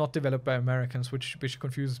Skylines is not developed by Americans, which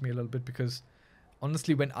confuses me a little bit because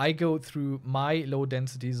honestly, when I go through my low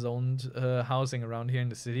density zoned housing around here in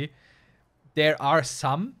the city, there are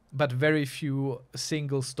some, but very few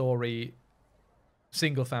single story,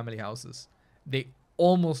 single family houses. They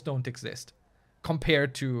almost don't exist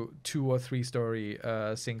compared to 2 or 3 story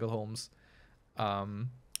single homes,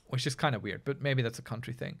 which is kind of weird, but maybe that's a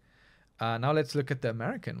country thing. Now let's look at the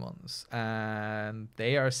American ones, and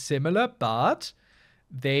they are similar, but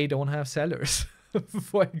they don't have cellars,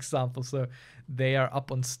 for example. So they are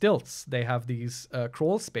up on stilts. They have these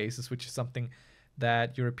crawl spaces, which is something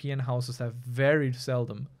that European houses have very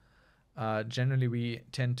seldom. Generally, we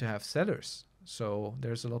tend to have cellars. So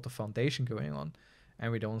there's a lot of foundation going on,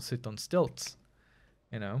 and we don't sit on stilts,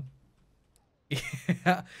 you know.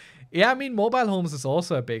 Yeah, I mean, mobile homes is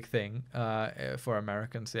also a big thing for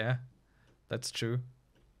Americans. Yeah, that's true.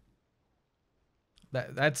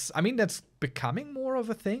 That's becoming more of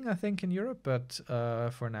a thing, I think, in Europe, but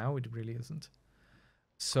for now it really isn't.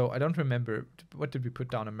 So I don't remember, what did we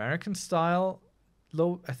put down? American style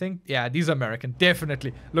low, I think. Yeah, these are American,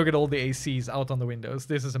 definitely. Look at all the ACs out on the windows.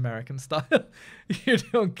 This is American style. You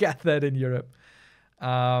don't get that in Europe.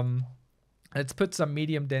 Let's put some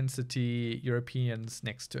medium density Europeans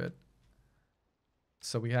next to it.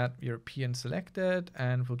 So we had European selected,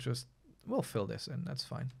 and we'll fill this in. That's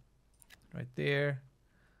fine. Right there,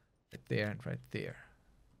 and right there.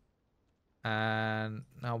 And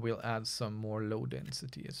now we'll add some more low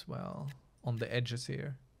density as well on the edges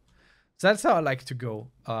here. So that's how I like to go.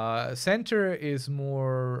 Center is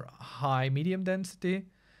more high medium density,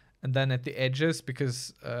 and then at the edges,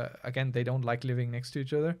 because again, they don't like living next to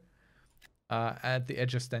each other. At the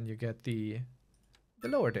edges, then you get the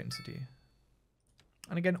lower density.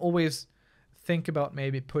 And again, always think about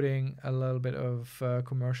maybe putting a little bit of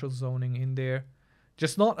commercial zoning in there.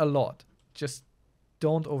 Just not a lot. Just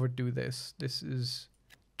don't overdo this. This is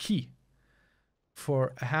key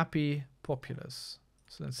for a happy populace.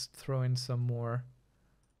 So let's throw in some more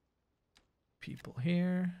people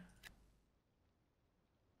here.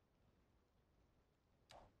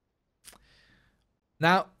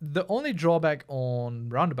 Now, the only drawback on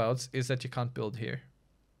roundabouts is that you can't build here.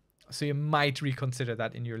 So you might reconsider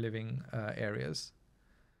that in your living areas.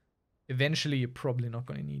 Eventually, you're probably not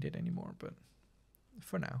going to need it anymore, but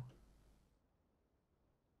for now.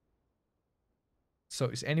 So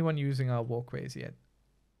is anyone using our walkways yet?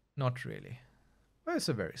 Not really. But it's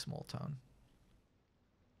a very small town.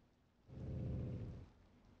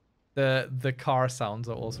 The car sounds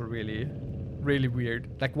are also really, really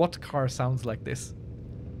weird. Like, what car sounds like this?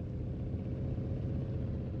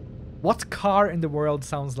 What car in the world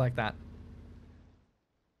sounds like that?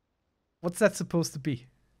 What's that supposed to be?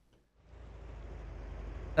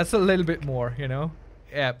 That's a little bit more, you know?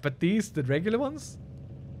 Yeah, but the regular ones?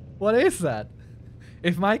 What is that?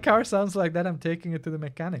 If my car sounds like that, I'm taking it to the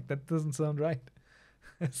mechanic. That doesn't sound right.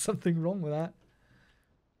 There's something wrong with that.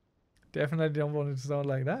 Definitely don't want it to sound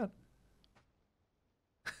like that.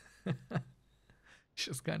 It's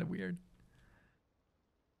just kind of weird.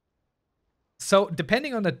 So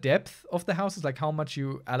depending on the depth of the houses, like how much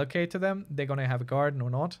you allocate to them, they're gonna have a garden or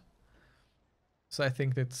not. So I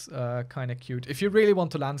think that's kind of cute. If you really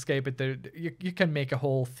want to landscape it, you can make a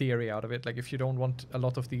whole theory out of it. Like if you don't want a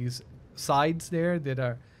lot of these sides there that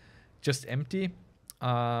are just empty,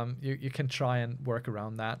 you can try and work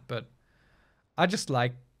around that. But I just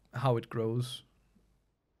like how it grows,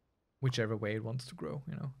 whichever way it wants to grow,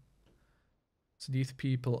 you know. So these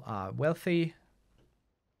people are wealthy.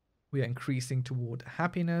 We are increasing toward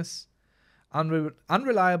happiness.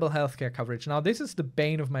 Unreliable healthcare coverage. Now this is the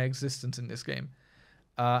bane of my existence in this game,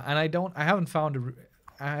 and I haven't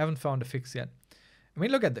found a fix yet. I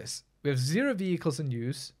mean, look at this. We have 0 vehicles in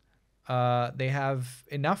use. They have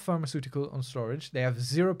enough pharmaceutical on storage. They have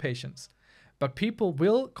 0 patients, but people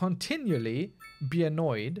will continually be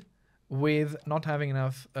annoyed with not having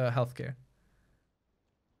enough healthcare.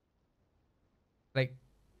 Like,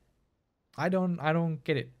 I don't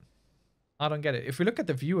get it. I don't get it. If we look at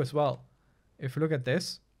the view as well, if we look at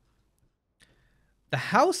this, the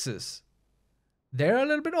houses, they're a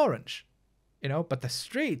little bit orange, you know, but the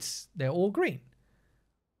streets, they're all green.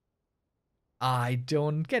 I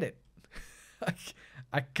don't get it.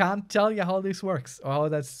 I can't tell you how this works or how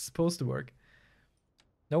that's supposed to work.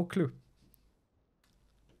 No clue.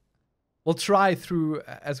 We'll try through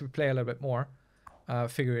as we play a little bit more,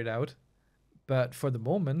 figure it out. But for the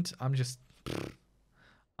moment, I'm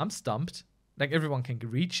stumped. Like, everyone can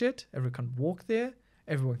reach it. Everyone can walk there.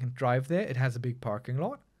 Everyone can drive there. It has a big parking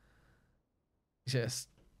lot. Just,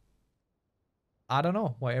 I don't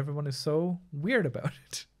know why everyone is so weird about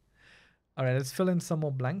it. All right, let's fill in some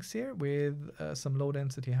more blanks here with some low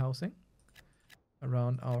density housing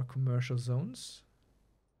around our commercial zones.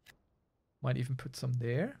 Might even put some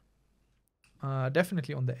there.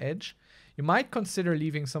 Definitely on the edge. You might consider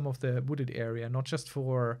leaving some of the wooded area, not just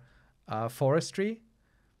for forestry,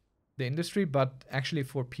 the industry, but actually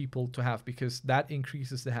for people to have, because that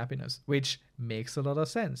increases the happiness, which makes a lot of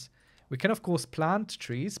sense. We can, of course, plant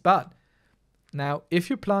trees, but now if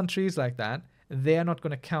you plant trees like that, they're not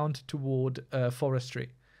going to count toward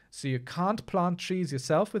forestry. So you can't plant trees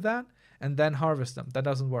yourself with that and then harvest them. That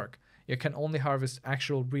doesn't work. You can only harvest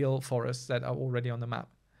actual real forests that are already on the map.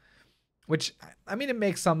 Which, I mean, it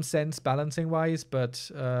makes some sense balancing-wise, but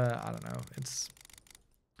I don't know. It's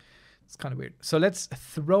kind of weird. So let's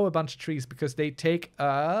throw a bunch of trees because they take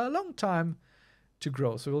a long time to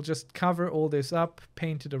grow. So we'll just cover all this up,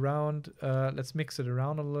 paint it around. Let's mix it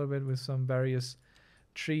around a little bit with some various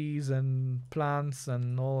trees and plants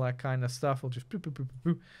and all that kind of stuff. We'll just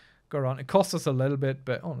go around. It costs us a little bit,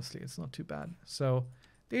 but honestly, it's not too bad. So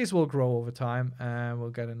these will grow over time and we'll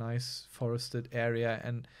get a nice forested area,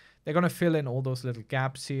 and they're going to fill in all those little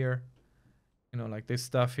gaps here. You know, like this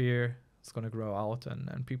stuff here. It's going to grow out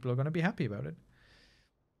and people are going to be happy about it.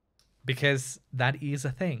 Because that is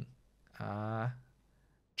a thing.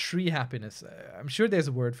 Tree happiness. I'm sure there's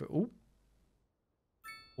a word for... Oh.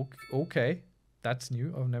 Okay. That's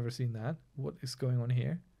new. I've never seen that. What is going on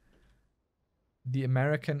here? The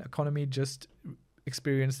American economy just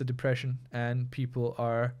experienced a depression and people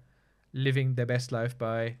are living their best life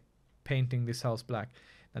by painting this house black.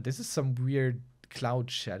 Now, this is some weird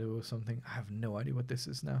cloud shadow or something. I have no idea what this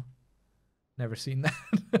is now. Never seen that.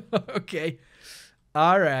 Okay.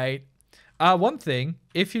 All right. One thing,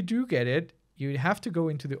 if you do get it, you have to go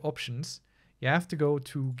into the options. You have to go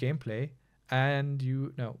to gameplay and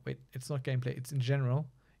no, wait, it's not gameplay. It's in general.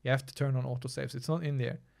 You have to turn on autosaves. It's not in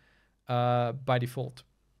there by default.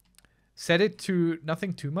 Set it to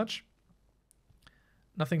nothing too much.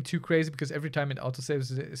 Nothing too crazy, because every time it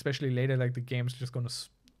autosaves, especially later, like the game's just going to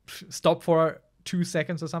stop for 2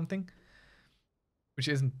 seconds or something. Which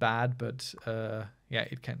isn't bad, but yeah,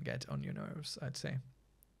 it can get on your nerves, I'd say.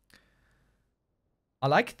 I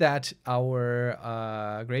like that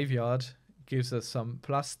our graveyard gives us some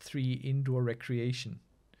 +3 indoor recreation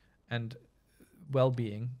and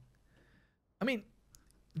well-being. I mean,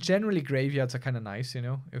 generally graveyards are kind of nice, you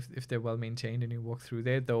know, if they're well-maintained and you walk through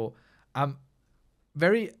there. Though I'm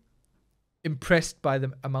very impressed by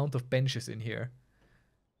the amount of benches in here.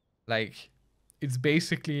 Like, it's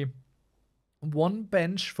basically 1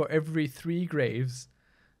 bench for every 3 graves,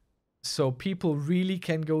 so people really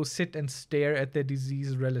can go sit and stare at their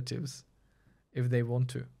deceased relatives if they want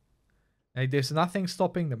to. Like, there's nothing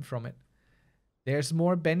stopping them from it. There's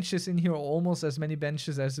more benches in here, almost as many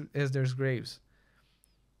benches as there's graves.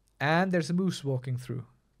 And there's a moose walking through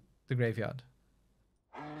the graveyard.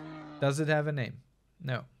 Does it have a name?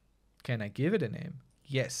 No. Can I give it a name?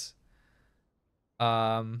 Yes.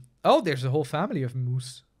 Oh, there's a whole family of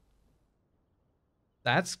moose.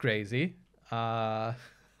 That's crazy. Uh,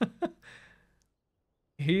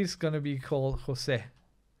 he's gonna be called Jose,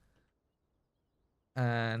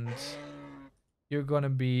 and you're gonna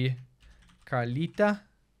be Carlita,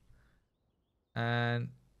 and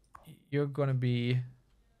you're gonna be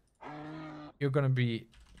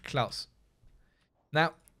Klaus.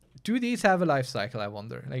 Now, do these have a life cycle? I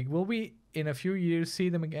wonder. Like, will we in a few years see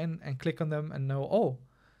them again and click on them and know, oh,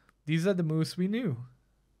 these are the moose we knew?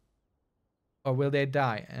 Or will they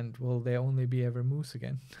die and will they only be ever moose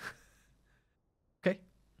again? Okay.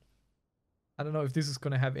 I don't know if this is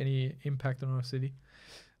going to have any impact on our city.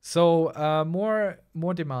 So more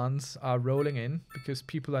demands are rolling in because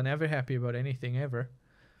people are never happy about anything ever.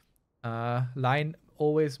 Line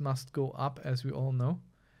always must go up, as we all know.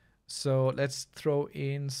 So let's throw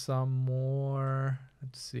in some more.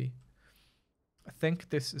 Let's see. I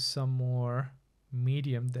think this is some more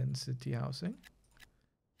medium density housing.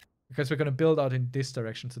 Because we're going to build out in this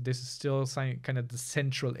direction. So this is still kind of the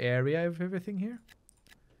central area of everything here.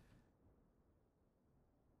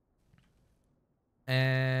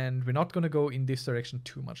 And we're not going to go in this direction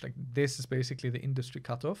too much. Like this is basically the industry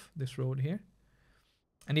cutoff, this road here.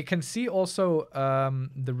 And you can see also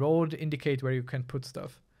the road indicate where you can put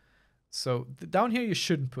stuff. So down here you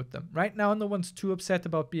shouldn't put them. Right now no one's too upset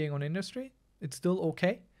about being on industry. It's still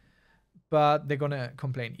okay. But they're going to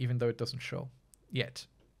complain even though it doesn't show yet.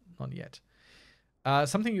 Not yet.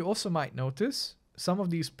 Something you also might notice, some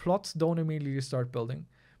of these plots don't immediately start building.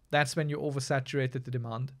 That's when you oversaturated the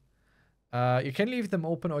demand. You can leave them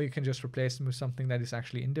open or you can just replace them with something that is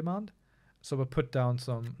actually in demand. So we'll put down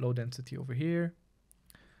some low density over here.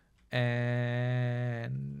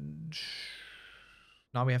 And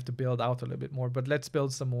now we have to build out a little bit more, but let's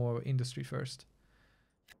build some more industry first.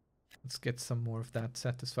 Let's get some more of that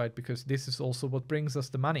satisfied because this is also what brings us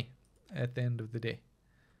the money at the end of the day.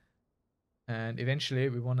 And eventually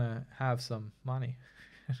we want to have some money.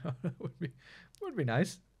 would be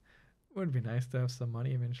nice. Would be nice to have some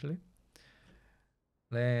money eventually.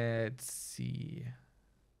 Let's see.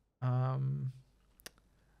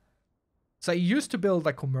 So I used to build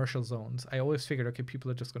like commercial zones. I always figured, okay,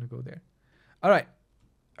 people are just going to go there. All right.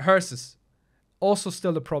 Hearses. Also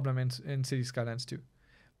still a problem in Cities Skylines too.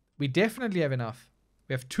 We definitely have enough.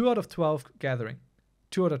 We have 2 out of 12 gathering.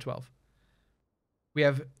 2 out of 12. We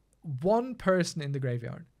have 1 person in the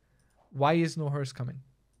graveyard. Why is no hearse coming?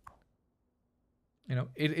 You know,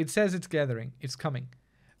 it says it's gathering. It's coming.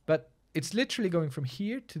 But it's literally going from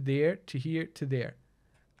here to there to here to there.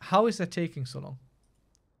 How is that taking so long?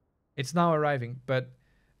 It's now arriving, but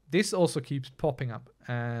this also keeps popping up.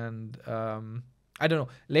 And I don't know.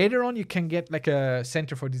 Later on, you can get like a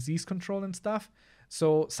center for disease control and stuff.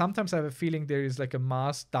 So sometimes I have a feeling there is like a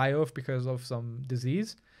mass die-off because of some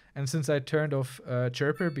disease. And since I turned off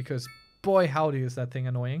Chirper, because boy, howdy is that thing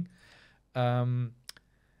annoying.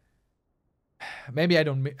 Maybe I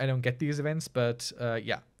don't get these events, but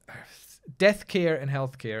yeah. Death care and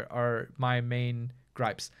health care are my main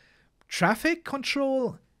gripes. Traffic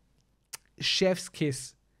control, chef's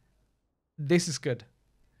kiss. This is good.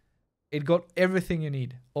 It got everything you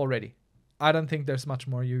need already. I don't think there's much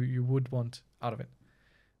more you would want out of it,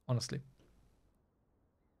 honestly.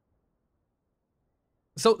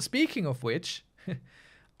 So speaking of which,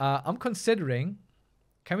 I'm considering,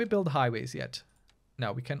 can we build highways yet?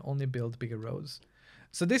 No, we can only build bigger roads.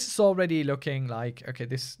 So this is already looking like, okay,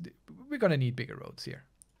 we're going to need bigger roads here.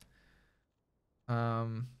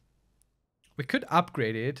 We could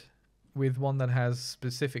upgrade it with one that has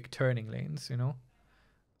specific turning lanes, you know.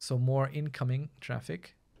 So more incoming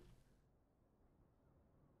traffic.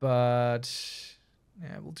 But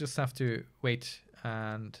yeah, we'll just have to wait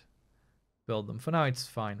and build them. For now, it's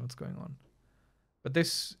fine what's going on. But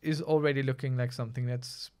this is already looking like something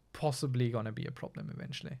that's possibly going to be a problem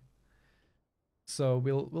eventually. So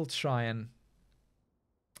we'll try and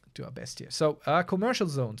do our best here. So commercial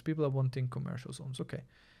zones. People are wanting commercial zones. Okay.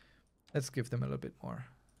 Let's give them a little bit more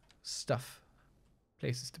stuff.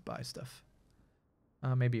 Places to buy stuff.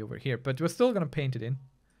 Maybe over here. But we're still going to paint it in.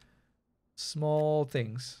 Small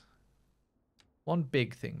things. One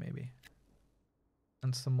big thing maybe.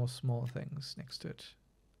 And some more small things next to it.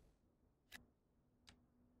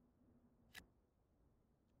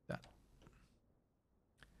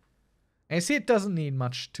 And you see it doesn't need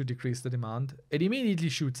much to decrease the demand. It immediately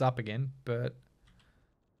shoots up again, but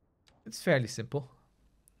it's fairly simple.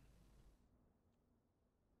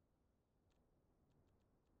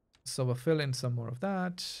 So we'll fill in some more of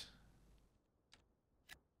that.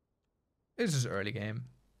 This is early game.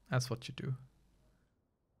 That's what you do.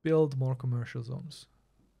 Build more commercial zones.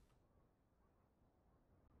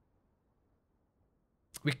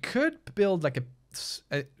 We could build like a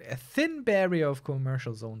a thin barrier of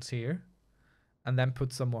commercial zones here, and then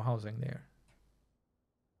put some more housing there.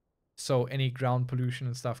 So any ground pollution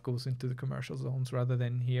and stuff goes into the commercial zones rather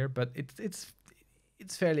than here, but it's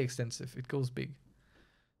fairly extensive. It goes big.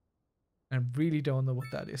 I really don't know what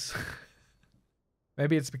that is.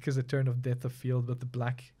 Maybe it's because it turned off depth of field, but the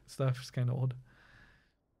black stuff is kind of odd.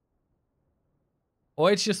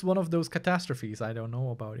 Or it's just one of those catastrophes I don't know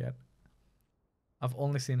about yet. I've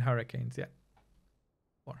only seen hurricanes yet.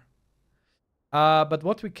 But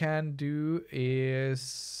what we can do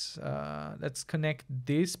is let's connect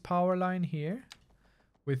this power line here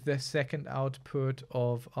with the second output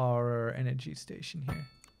of our energy station here.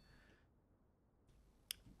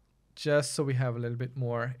 Just so we have a little bit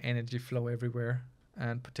more energy flow everywhere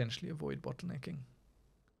and potentially avoid bottlenecking.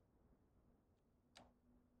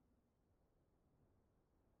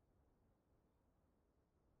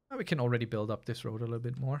 Now we can already build up this road a little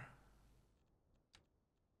bit more.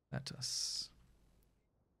 Let us...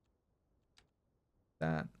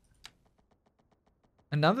 that.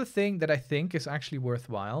 Another thing that I think is actually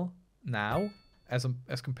worthwhile now, as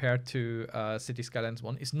compared to Cities Skylines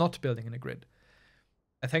 1, is not building in a grid.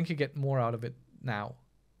 I think you get more out of it now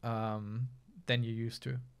than you used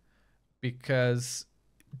to, because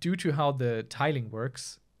due to how the tiling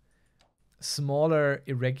works, smaller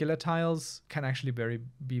irregular tiles can actually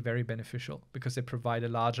be very beneficial because they provide a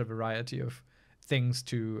larger variety of things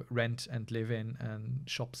to rent and live in and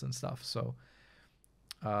shops and stuff. So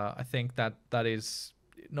I think that is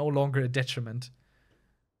no longer a detriment.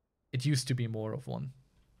 It used to be more of one,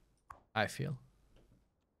 I feel.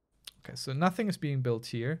 Okay, so nothing is being built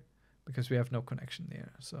here because we have no connection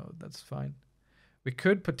there, so that's fine. We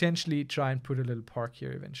could potentially try and put a little park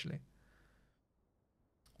here eventually.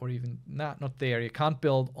 Or even not there. You can't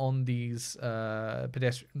build on these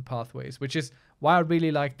pedestrian pathways, which is why I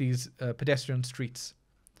really like these pedestrian streets,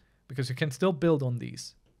 because you can still build on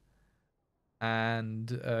these.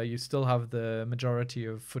 And you still have the majority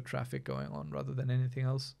of foot traffic going on rather than anything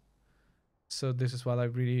else. So this is why I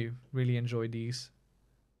really, really enjoy these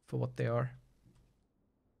for what they are.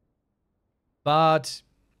 But,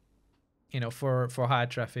 you know, for high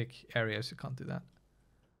traffic areas, you can't do that.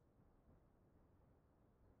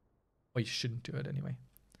 Or you shouldn't do it anyway.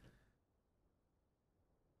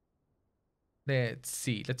 Let's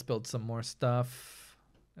see. Let's build some more stuff.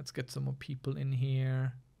 Let's get some more people in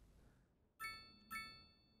here.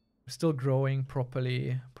 We're still growing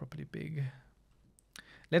properly big.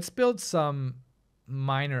 Let's build some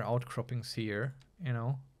minor outcroppings here, you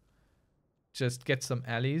know. Just get some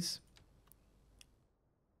alleys.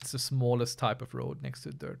 It's the smallest type of road next to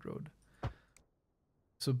a dirt road.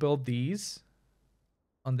 So build these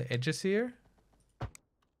on the edges here.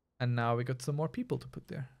 And now we got some more people to put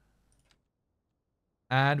there.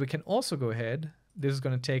 And we can also go ahead. This is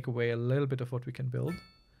going to take away a little bit of what we can build.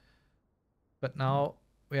 But now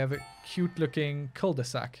we have a cute looking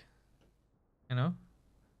cul-de-sac. You know?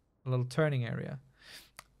 A little turning area.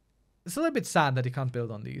 It's a little bit sad that you can't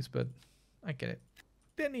build on these, but I get it.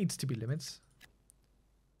 There needs to be limits.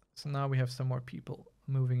 So now we have some more people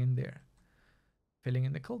moving in there. Filling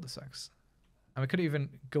in the cul-de-sacs. And we could even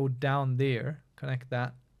go down there. Connect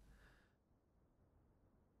that.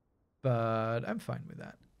 But I'm fine with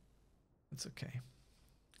that. It's okay.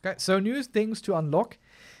 Okay, so new things to unlock.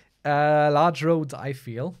 Large roads, I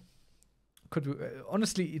feel. Could we,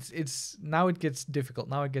 honestly, it's now it gets difficult.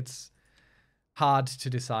 Now it gets hard to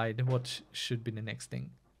decide what should be the next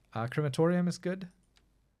thing. Crematorium is good.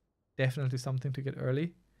 Definitely something to get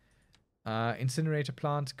early. Incinerator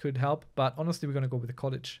plant could help, but honestly, we're going to go with the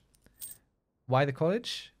college. Why the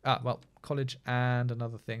college? Well, college and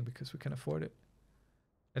another thing because we can afford it.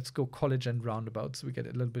 Let's go college and roundabouts so we get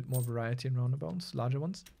a little bit more variety in roundabouts, larger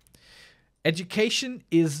ones. Education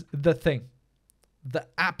is the thing. The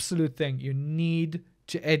absolute thing. You need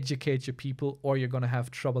to educate your people or you're going to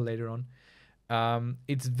have trouble later on.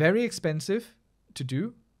 It's very expensive to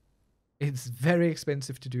do. It's very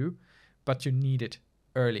expensive to do, but you need it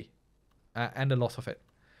early and a lot of it.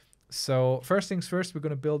 So first things first, we're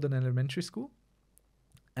going to build an elementary school.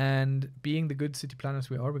 And being the good city planners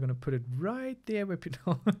we are, we're going to put it right there where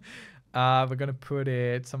people... we're going to put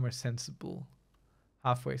it somewhere sensible.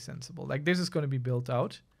 Halfway sensible. Like this is going to be built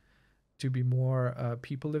out to be more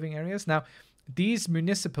people living areas. Now, these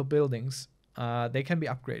municipal buildings, they can be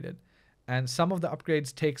upgraded. And some of the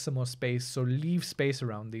upgrades take some more space. So leave space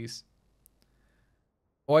around these.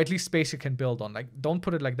 Or at least space you can build on. Like, don't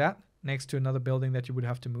put it like that next to another building that you would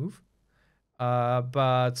have to move.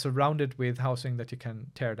 But surround it with housing that you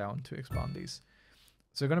can tear down to expand these.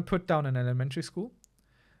 So we're going to put down an elementary school.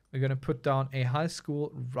 We're going to put down a high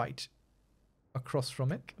school right across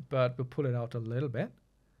from it, but we'll pull it out a little bit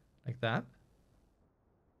like that.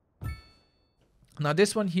 Now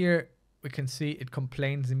this one here, we can see it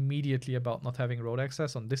complains immediately about not having road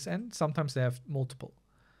access on this end. Sometimes they have multiple.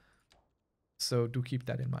 So do keep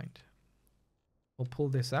that in mind. We'll pull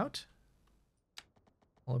this out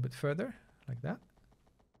a little bit further like that.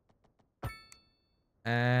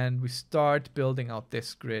 And we start building out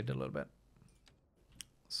this grid a little bit.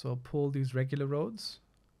 So pull these regular roads.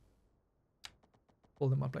 Pull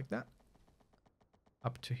them up like that.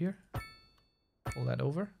 Up to here. Pull that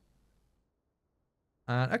over.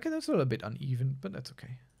 And okay, that's a little bit uneven, but that's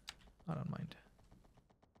okay. I don't mind.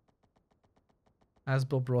 As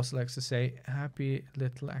Bob Ross likes to say, happy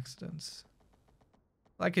little accidents.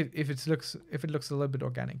 Like if it looks a little bit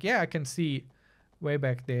organic. Yeah, I can see way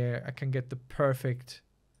back there. I can get the perfect,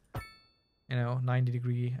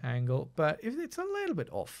 90-degree angle. But if it's a little bit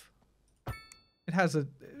off, it has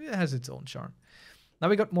its own charm. Now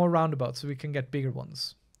we got more roundabouts, so we can get bigger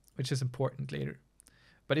ones, which is important later.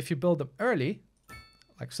 But if you build them early,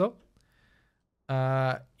 like so,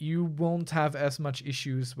 you won't have as much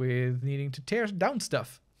issues with needing to tear down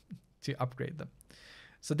stuff to upgrade them.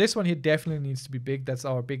 So this one here definitely needs to be big. That's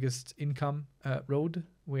our biggest income road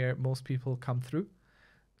where most people come through.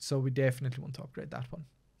 So we definitely want to upgrade that one.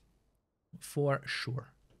 For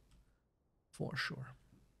sure. For sure.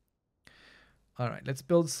 All right, let's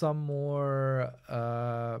build some more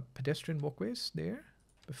pedestrian walkways there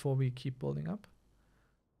before we keep building up.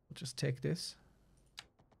 We'll just take this.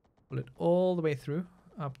 Pull it all the way through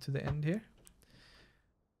up to the end here.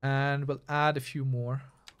 And we'll add a few more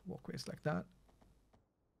walkways like that.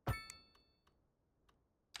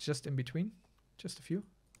 Just in between. Just a few.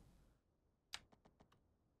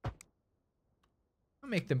 I'll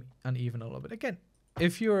make them uneven a little bit. Again,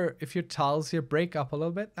 if your tiles here break up a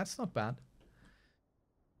little bit, that's not bad.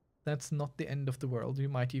 That's not the end of the world. You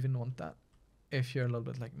might even want that if you're a little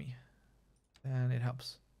bit like me. And it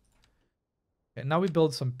helps. Okay, now we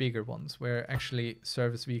build some bigger ones where actually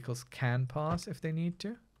service vehicles can pass if they need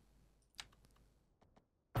to.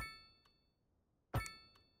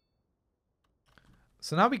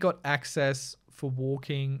 So now we got access for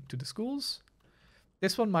walking to the schools.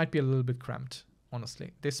 This one might be a little bit cramped,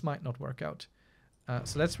 honestly. This might not work out.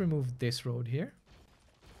 So let's remove this road here.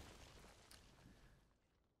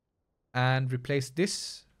 And replace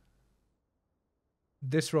this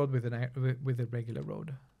road with a regular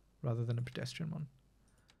road rather than a pedestrian one.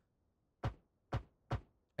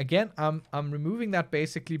 Again, I'm removing that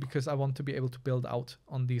basically because I want to be able to build out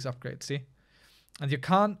on these upgrades, see? And you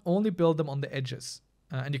can't only build them on the edges.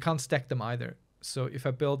 And you can't stack them either. So if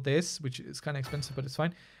I build this, which is kind of expensive, but it's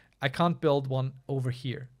fine, I can't build one over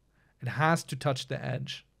here. It has to touch the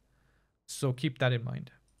edge. So keep that in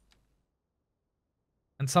mind.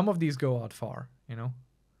 And some of these go out far,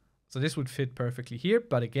 So this would fit perfectly here.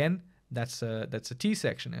 But again, that's a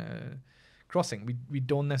T-section crossing. We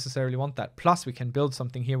don't necessarily want that. Plus, we can build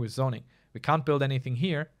something here with zoning. We can't build anything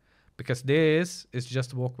here because this is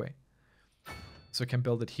just a walkway. So we can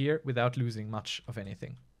build it here without losing much of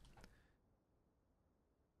anything.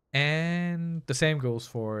 And the same goes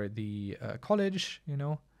for the college,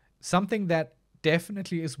 Something that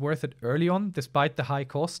definitely is worth it early on, despite the high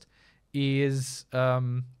cost, is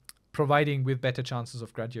providing with better chances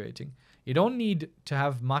of graduating. You don't need to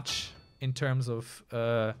have much in terms of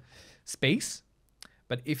space,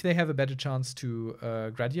 but if they have a better chance to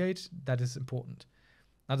graduate, that is important.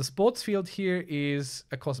 Now the sports field here is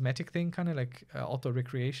a cosmetic thing, kind of like auto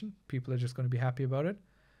recreation. People are just going to be happy about it.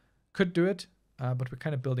 Could do it, but we're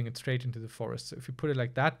kind of building it straight into the forest. So if we put it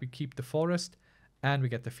like that, we keep the forest and we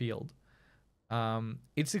get the field.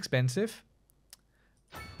 It's expensive.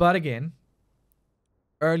 But again,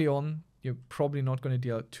 early on, you're probably not going to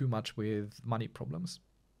deal too much with money problems.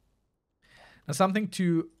 Now, something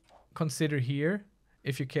to consider here,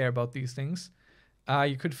 if you care about these things,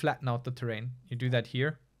 you could flatten out the terrain. You do that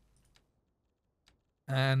here.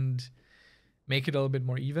 And make it a little bit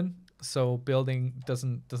more even. So building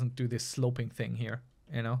doesn't do this sloping thing here,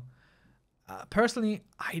 Personally,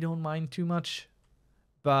 I don't mind too much.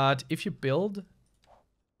 But if you build,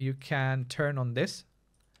 you can turn on this.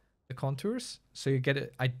 The contours, so you get an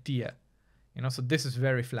idea, so this is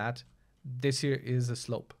very flat, this here is a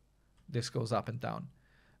slope, this goes up and down.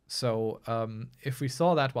 So if we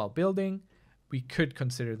saw that while building, we could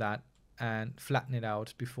consider that and flatten it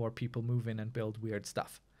out before people move in and build weird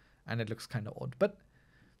stuff, and it looks kind of odd, but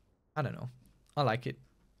I don't know, I like it.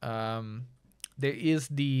 There is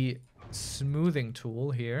the smoothing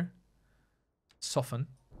tool here, soften.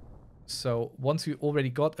 So once you already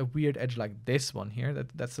got a weird edge like this one here,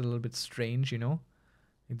 that's a little bit strange,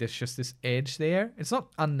 You There's just this edge there. It's not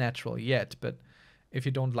unnatural yet, but if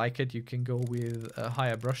you don't like it, you can go with a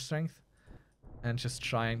higher brush strength and just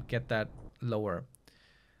try and get that lower.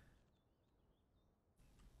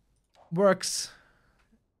 Works.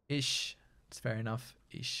 Ish. It's fair enough.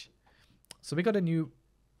 Ish. So we got a new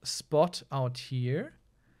spot out here.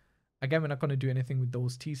 Again, we're not going to do anything with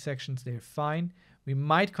those T sections. They're fine. We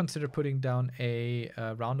might consider putting down a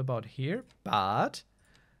roundabout here, but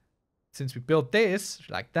since we built this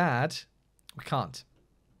like that, we can't.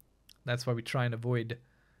 That's why we try and avoid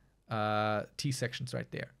T sections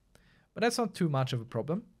right there. But that's not too much of a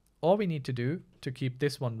problem. All we need to do to keep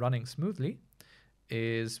this one running smoothly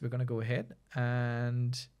is we're going to go ahead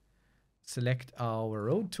and select our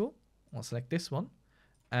road tool. I'll select this one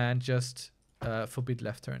and just forbid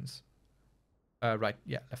left turns. Right,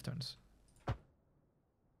 yeah, left turns.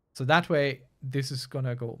 So that way, this is going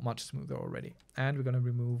to go much smoother already. And we're going to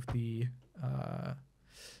remove the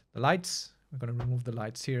lights. We're going to remove the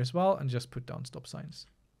lights here as well and just put down stop signs.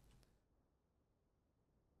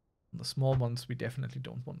 The small ones, we definitely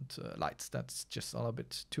don't want lights. That's just a little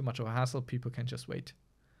bit too much of a hassle. People can just wait.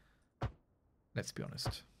 Let's be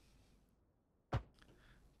honest.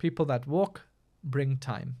 People that walk bring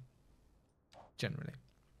time, generally.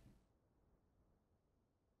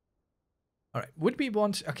 All right, would we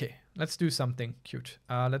want... Okay, let's do something cute.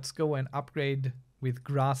 Let's go and upgrade with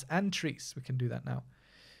grass and trees. We can do that now.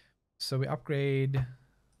 So we upgrade...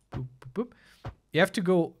 Boop, boop, boop. You have to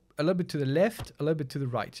go a little bit to the left, a little bit to the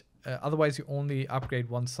right. Otherwise, you only upgrade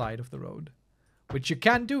one side of the road, which you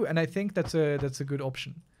can do, and I think that's a good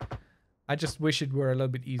option. I just wish it were a little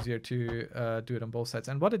bit easier to do it on both sides.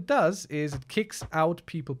 And what it does is it kicks out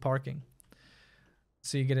people parking,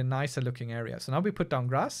 so you get a nicer looking area. So now we put down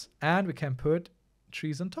grass, and we can put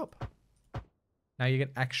trees on top. Now you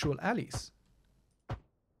get actual alleys,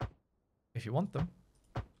 if you want them.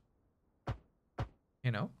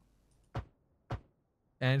 You know,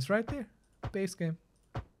 and it's right there, base game.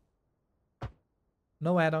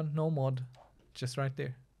 No add-on, no mod, just right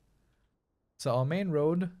there. So our main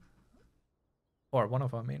road, or one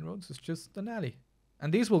of our main roads, is just an alley.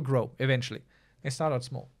 And these will grow eventually. They start out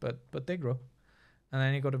small, but they grow. And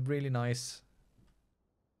then you got a really nice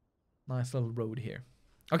little road here.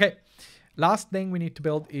 Okay, last thing we need to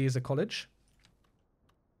build is a college.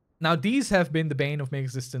 Now these have been the bane of my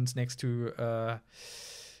existence next to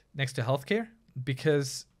healthcare,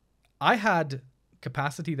 because I had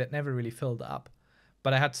capacity that never really filled up.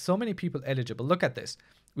 But I had so many people eligible. Look at this.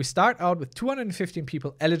 We start out with 215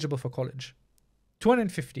 people eligible for college.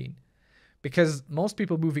 215. Because most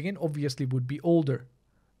people moving in obviously would be older.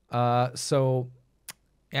 So,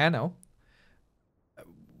 yeah, I know.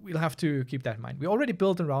 We'll have to keep that in mind. We already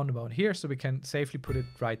built a roundabout here, so we can safely put it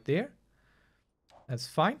right there. That's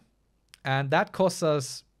fine. And that costs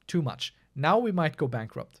us too much. Now we might go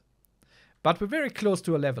bankrupt. But we're very close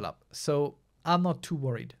to a level up, so I'm not too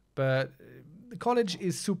worried. But... the college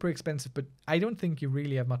is super expensive, but I don't think you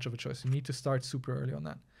really have much of a choice. You need to start super early on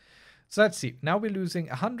that. So let's see. Now we're losing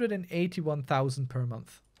 181,000 per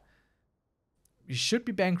month. We should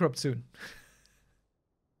be bankrupt soon.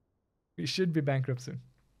 We should be bankrupt soon.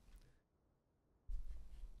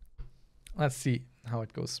 Let's see how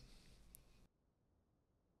it goes.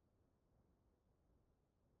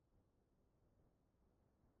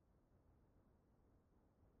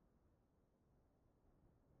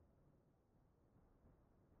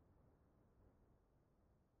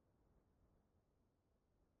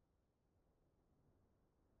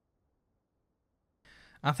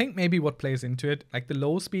 I think maybe what plays into it, like the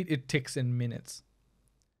low speed, it ticks in minutes.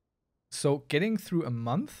 So getting through a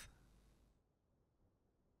month,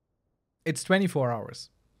 it's 24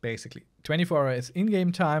 hours, basically. 24 hours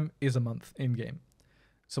in-game time is a month in-game.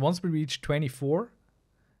 So once we reach 24,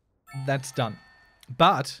 that's done.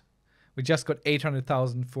 But we just got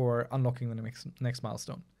 800,000 for unlocking the next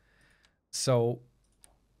milestone. So,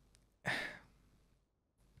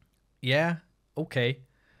 yeah, okay.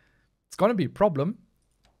 It's going to be a problem.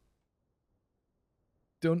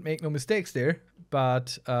 Don't make no mistakes there,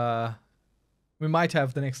 but we might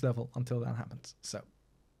have the next level until that happens. So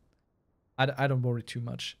I don't worry too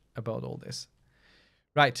much about all this.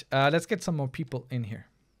 Right, let's get some more people in here.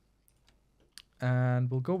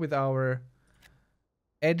 And we'll go with our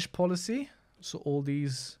edge policy. So all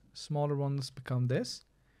these smaller ones become this.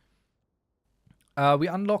 We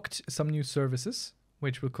unlocked some new services,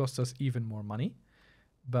 which will cost us even more money,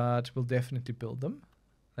 but we'll definitely build them.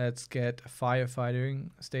 Let's get a firefighting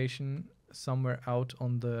station somewhere out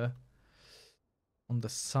on the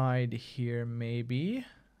side here, maybe.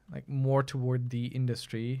 Like more toward the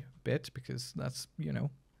industry bit, because that's, you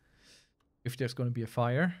know, if there's going to be a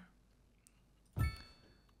fire.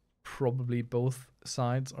 Probably both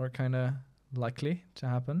sides are kind of likely to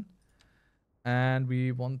happen. And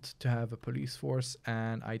we want to have a police force,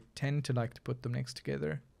 and I tend to like to put them next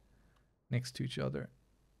together, next to each other.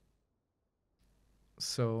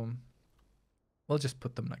 So we'll just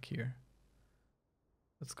put them like here.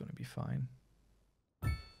 That's going to be fine.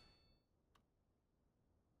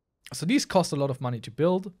 So these cost a lot of money to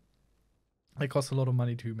build. They cost a lot of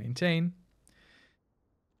money to maintain.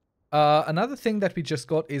 Another thing that we just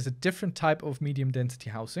got is a different type of medium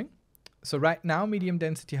density housing. So right now, medium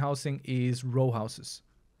density housing is row houses.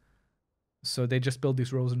 So they just build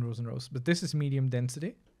these rows and rows and rows. But this is medium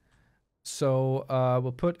density. So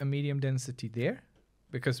we'll put a medium density there,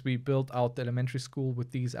 because we built out the elementary school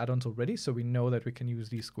with these add-ons already. So we know that we can use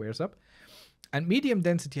these squares up. And medium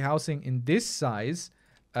density housing in this size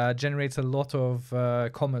generates a lot of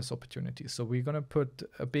commerce opportunities. So we're going to put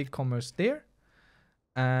a big commerce there.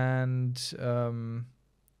 And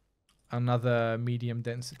another medium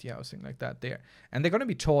density housing like that there. And they're going to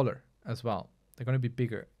be taller as well. They're going to be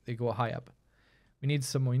bigger. They go high up. We need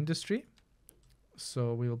some more industry.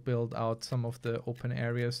 So we'll build out some of the open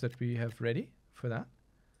areas that we have ready for that.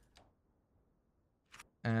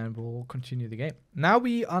 And we'll continue the game. Now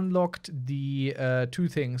we unlocked the two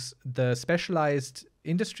things. The specialized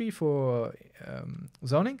industry for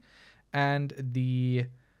zoning and the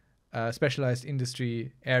specialized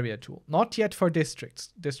industry area tool. Not yet for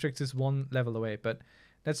districts. Districts is one level away, but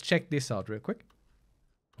let's check this out real quick.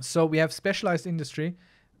 So we have specialized industry.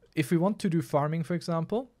 If we want to do farming, for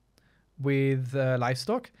example, with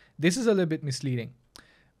livestock, this is a little bit misleading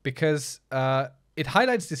because it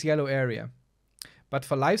highlights this yellow area. But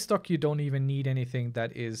for livestock, you don't even need anything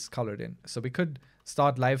that is colored in. So we could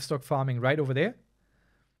start livestock farming right over there,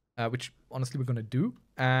 which honestly we're going to do,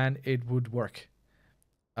 and it would work.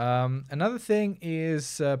 Another thing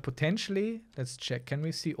is potentially, let's check. Can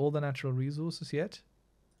we see all the natural resources yet?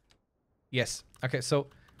 Yes. Okay, so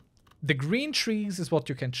the green trees is what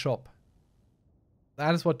you can chop.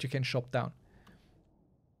 That is what you can chop down.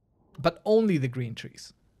 But only the green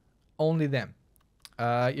trees. Only them.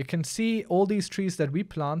 You can see all these trees that we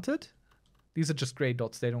planted. These are just gray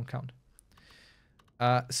dots. They don't count.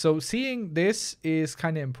 So seeing this is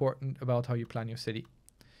kind of important about how you plan your city.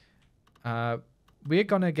 We're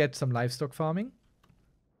going to get some livestock farming,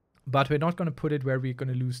 but we're not going to put it where we're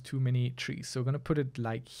going to lose too many trees. So we're going to put it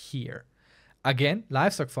like here. Again,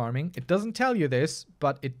 livestock farming, it doesn't tell you this,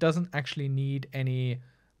 but it doesn't actually need any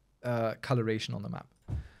coloration on the map.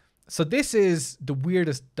 So this is the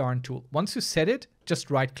weirdest darn tool. Once you set it,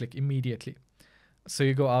 just right click immediately. So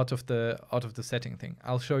you go out of the setting thing.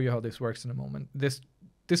 I'll show you how this works in a moment. This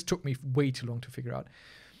took me way too long to figure out.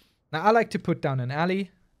 Now I like to put down an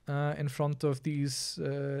alley in front of these,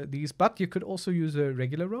 but you could also use a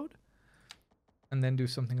regular road and then do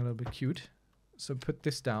something a little bit cute. So put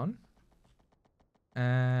this down,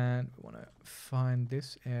 and we want to find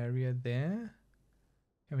this area there.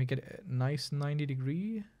 Can we get a nice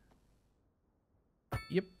 90-degree?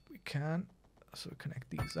 Yep, we can. So connect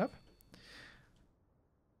these up.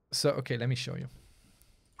 So, okay, let me show you.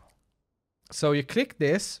 So you click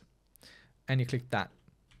this and you click that.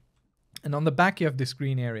 And on the back, you have this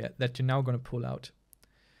green area that you're now going to pull out.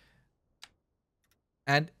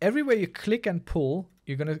 And everywhere you click and pull,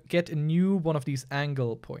 you're going to get a new one of these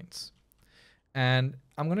angle points. And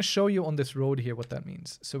I'm going to show you on this road here what that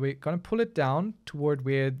means. So we're going to pull it down toward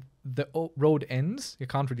where the road ends. You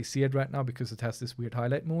can't really see it right now because it has this weird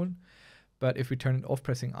highlight mode. But if we turn it off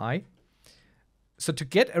pressing I. So to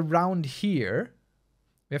get around here,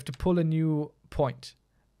 we have to pull a new point.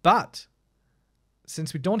 But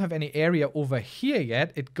since we don't have any area over here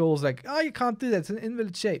yet, it goes like, oh, you can't do that. It's an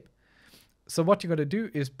invalid shape. So what you're going to do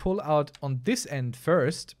is pull out on this end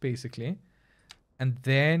first, basically. And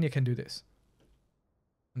then you can do this.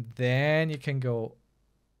 And then you can go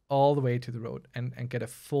all the way to the road and get a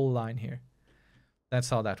full line here. That's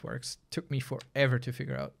how that works. Took me forever to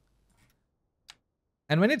figure out.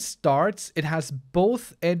 And when it starts, it has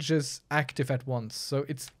both edges active at once. So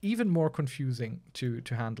it's even more confusing to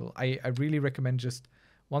handle. I really recommend just,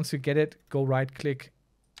 once you get it, go right click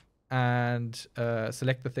and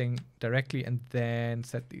select the thing directly and then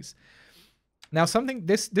set these. Now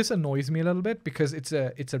this annoys me a little bit because it's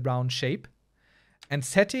a round shape. And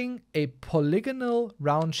setting a polygonal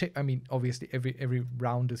round shape, I mean, obviously every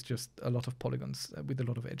round is just a lot of polygons with a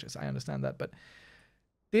lot of edges. I understand that, but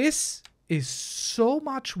this is so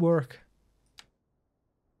much work.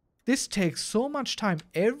 This takes so much time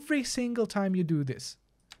every single time you do this.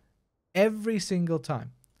 Every single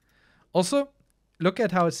time. Also, look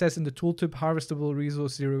at how it says in the tooltip, harvestable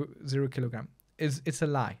resource 0 kilogram. It's a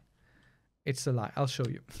lie. It's a lie. I'll show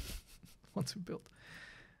you once we build.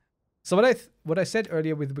 So what I said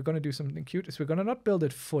earlier with we're going to do something cute is we're going to not build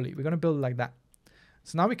it fully. We're going to build it like that.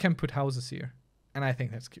 So now we can put houses here. And I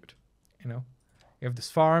think that's cute. You know, you have this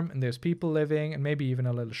farm and there's people living and maybe even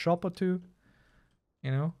a little shop or two. You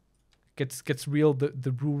know, gets real,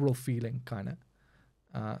 the rural feeling kind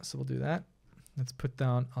of. So we'll do that. Let's put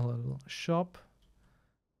down a little shop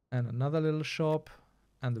and another little shop.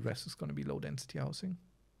 And the rest is going to be low density housing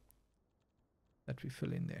that we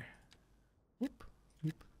fill in there. Whoop,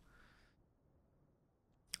 whoop.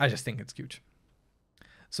 I just think it's cute.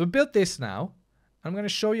 So we built this now. I'm going to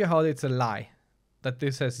show you how it's a lie that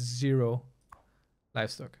this has 0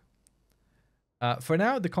 livestock. For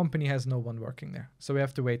now, the company has no one working there. So we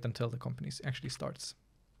have to wait until the company actually starts.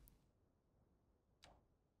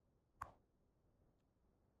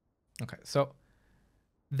 Okay, so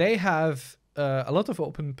they have a lot of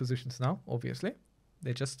open positions now, obviously.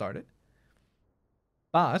 They just started.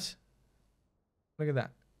 But look at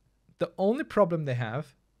that. The only problem they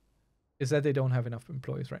have is that they don't have enough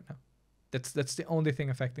employees right now. That's the only thing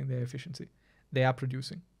affecting their efficiency. They are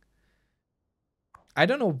producing. I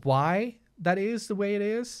don't know why that is the way it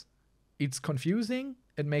is. It's confusing.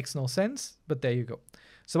 It makes no sense, but there you go.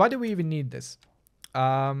 So why do we even need this?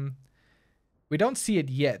 We don't see it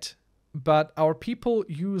yet, but our people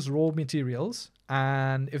use raw materials,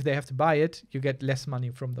 and if they have to buy it, you get less money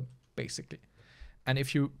from them, basically. And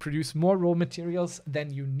if you produce more raw materials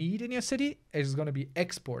than you need in your city, it's going to be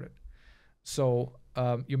exported. So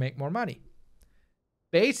you make more money.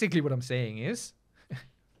 Basically what I'm saying is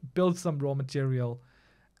build some raw material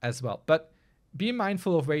as well. But be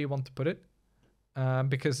mindful of where you want to put it.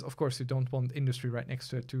 Because, of course, you don't want industry right next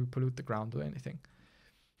to it to pollute the ground or anything.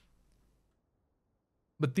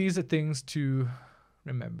 But these are things to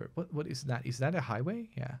remember. What is that? Is that a highway?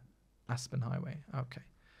 Yeah. Aspen Highway. Okay.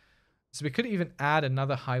 So we could even add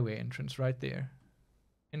another highway entrance right there.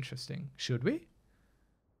 Interesting. Should we?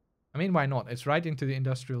 I mean, why not? It's right into the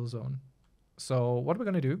industrial zone. So what we're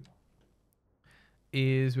going to do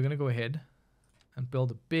is we're going to go ahead and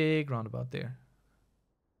build a big roundabout there.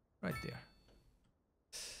 Right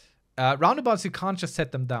there. Roundabouts, you can't just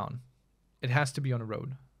set them down. It has to be on a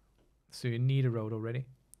road. So you need a road already.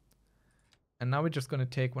 And now we're just going to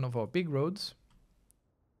take one of our big roads.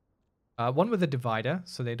 One with a divider,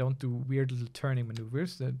 so they don't do weird little turning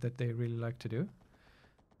maneuvers that they really like to do.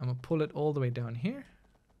 I'm going to pull it all the way down here.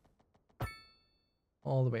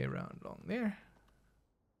 All the way around along there.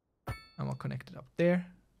 And we'll connect it up there.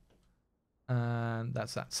 And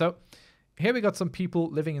that's that. So here we got some people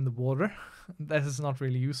living in the water. That is not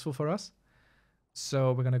really useful for us.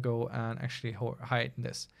 So we're going to go and actually heighten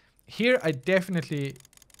this. Here I definitely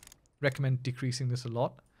recommend decreasing this a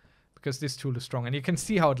lot, because this tool is strong. And you can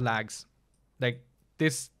see how it lags. Like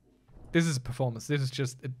this is performance. This is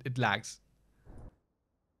just, it lags.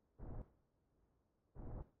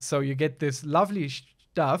 So you get this lovely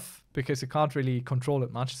stuff because you can't really control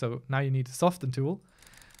it much. So now you need a soften tool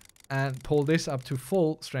and pull this up to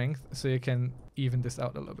full strength so you can even this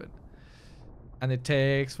out a little bit. And it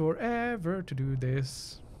takes forever to do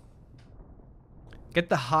this. Get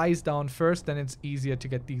the highs down first, then it's easier to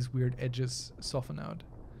get these weird edges softened out.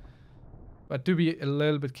 But do be a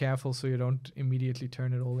little bit careful so you don't immediately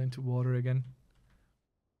turn it all into water again.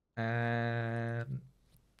 And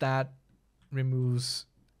that removes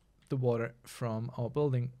the water from our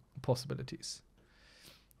building possibilities.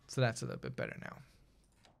 So that's a little bit better now.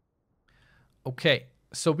 Okay,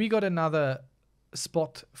 so we got another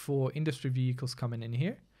spot for industry vehicles coming in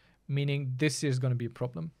here, meaning this is going to be a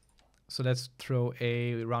problem. So let's throw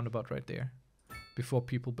a roundabout right there before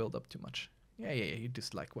people build up too much. Yeah, you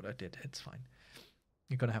dislike what I did. It's fine.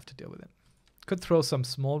 You're going to have to deal with it. Could throw some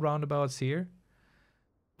small roundabouts here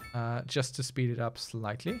just to speed it up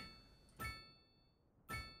slightly.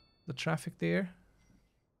 The traffic there.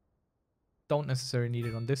 Don't necessarily need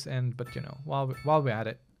it on this end, but you know, while we're at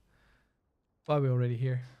it, while we're already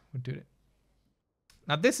here, we'll do it.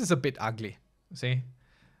 Now this is a bit ugly. See,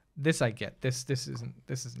 this I get. This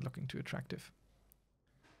isn't looking too attractive.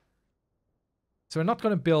 So we're not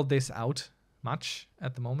going to build this out much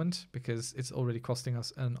at the moment because it's already costing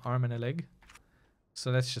us an arm and a leg.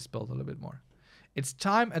 So let's just build a little bit more. It's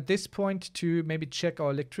time at this point to maybe check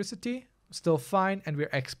our electricity. Still fine, and we're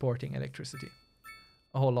exporting electricity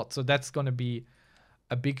a whole lot. So that's going to be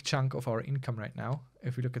a big chunk of our income right now.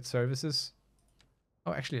 If we look at services.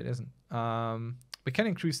 Oh, actually it isn't. We can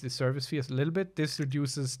increase the service fees a little bit. This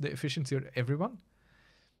reduces the efficiency of everyone.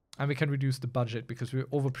 And we can reduce the budget because we're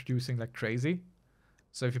overproducing like crazy.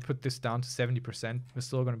 So if you put this down to 70%, we're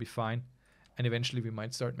still going to be fine. And eventually we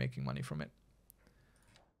might start making money from it.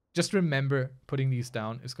 Just remember, putting these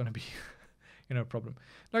down is going to be, you know, a problem.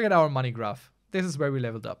 Look at our money graph. This is where we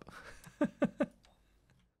leveled up.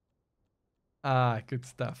 Good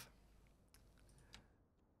stuff.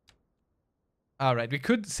 All right, we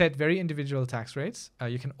could set very individual tax rates.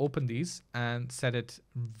 You can open these and set it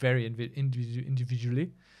very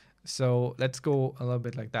individually. So let's go a little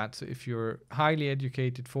bit like that. So if you're highly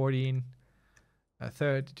educated, 14, a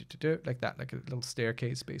third, like that, like a little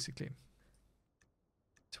staircase, basically.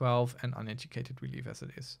 12, and uneducated we leave as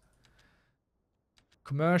it is.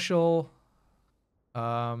 Commercial.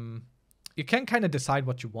 You can kind of decide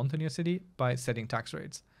what you want in your city by setting tax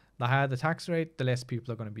rates. The higher the tax rate, the less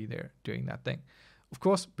people are going to be there doing that thing. Of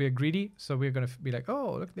course, we're greedy, so we're going to be like,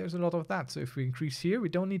 oh, look, there's a lot of that. So if we increase here, we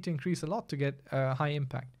don't need to increase a lot to get a high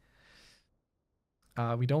impact.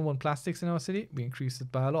 We don't want plastics in our city. We increase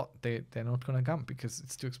it by a lot. They're not going to come because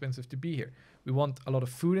it's too expensive to be here. We want a lot of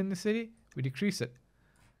food in the city. We decrease it.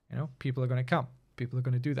 You know, people are going to come. People are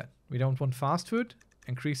going to do that. We don't want fast food.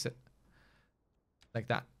 Increase it. Like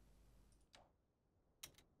that.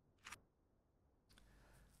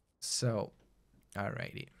 So,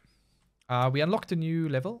 alrighty. We unlocked a new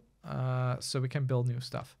level, so we can build new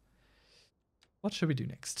stuff. What should we do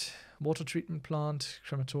next? Water treatment plant,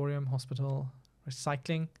 crematorium, hospital,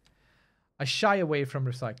 recycling. I shy away from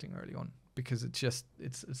recycling early on because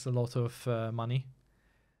it's a lot of money.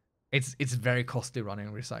 It's very costly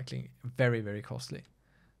running recycling, very, very costly.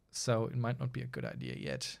 So it might not be a good idea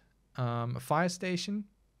yet. A fire station,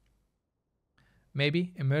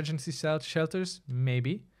 maybe. Emergency shelters,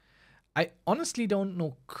 maybe. I honestly don't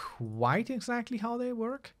know quite exactly how they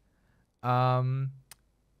work.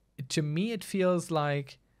 To me, it feels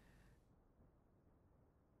like...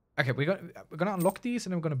 Okay, we're gonna unlock these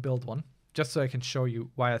and I'm gonna build one. Just so I can show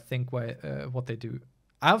you why I think what they do.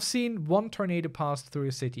 I've seen one tornado pass through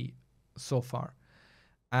a city so far.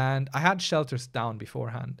 And I had shelters down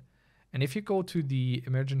beforehand. And if you go to the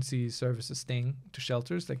emergency services thing to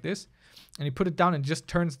shelters like this, and you put it down, and it just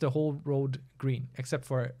turns the whole road green, except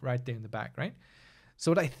for right there in the back, right?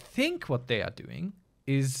 So what I think what they are doing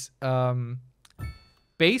is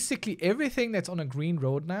basically everything that's on a green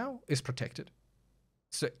road now is protected.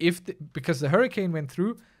 So because the hurricane went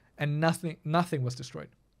through and nothing was destroyed.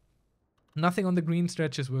 Nothing on the green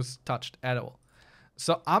stretches was touched at all.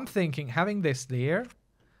 So I'm thinking having this there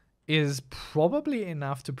is probably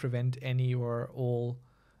enough to prevent any or all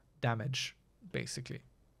damage, basically.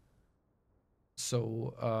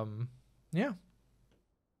 So, yeah.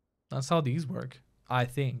 That's how these work, I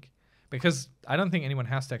think. Because I don't think anyone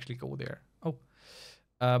has to actually go there. Oh.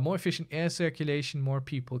 More efficient air circulation, more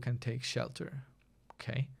people can take shelter.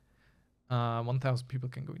 Okay. 1,000 people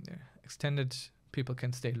can go in there. Extended people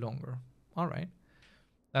can stay longer. All right.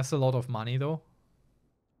 That's a lot of money, though.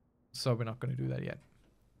 So we're not going to do that yet.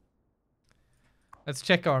 Let's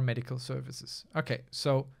check our medical services. Okay,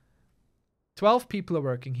 so 12 people are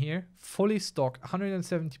working here, fully stocked,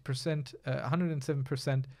 170%,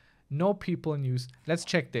 107%, no people in use. Let's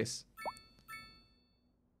check this.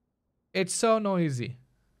 It's so noisy.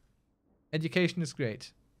 Education is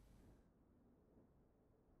great.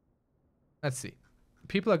 Let's see.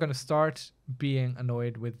 People are going to start being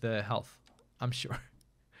annoyed with the health, I'm sure.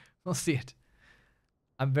 We'll see it.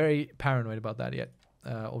 I'm very paranoid about that yet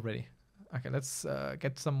already. Okay, let's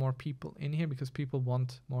get some more people in here because people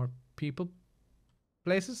want more people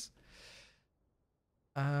places.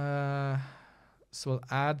 So we'll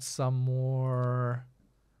add some more.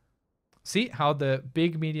 See how the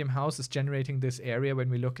big medium house is generating this area when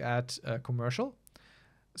we look at commercial.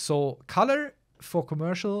 So color for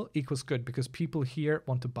commercial equals good because people here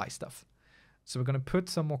want to buy stuff. So we're going to put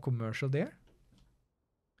some more commercial there.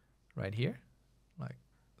 Right here. Like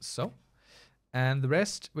so. And the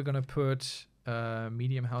rest, we're going to put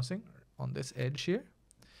medium housing on this edge here.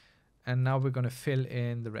 And now we're going to fill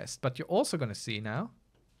in the rest. But you're also going to see now,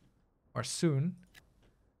 or soon,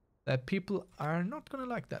 that people are not going to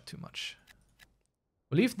like that too much.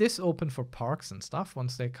 We'll leave this open for parks and stuff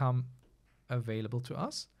once they come available to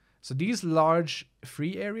us. So these large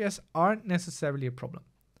free areas aren't necessarily a problem.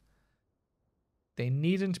 They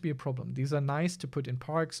needn't be a problem. These are nice to put in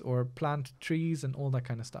parks or plant trees and all that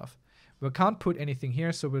kind of stuff. We can't put anything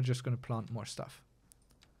here, so we're just going to plant more stuff.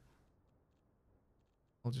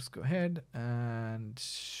 I'll just go ahead and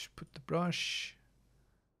put the brush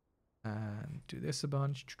and do this a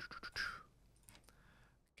bunch.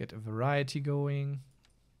 Get a variety going.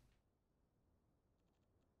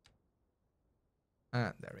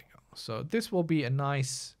 And there we go. So this will be a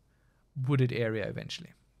nice wooded area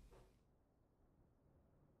eventually.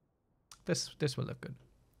 This will look good.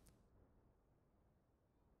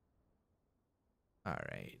 All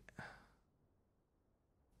right.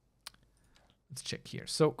 Let's check here.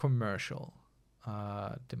 So commercial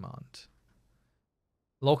demand,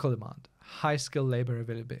 local demand, high skill labor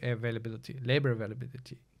availability,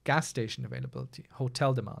 gas station availability,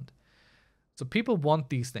 hotel demand. So people want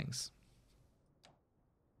these things.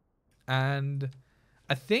 And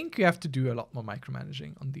I think you have to do a lot more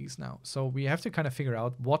micromanaging on these now. So we have to kind of figure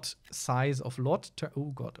out what size of lot.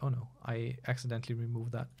 Oh God, oh no, I accidentally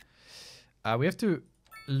removed that. We have to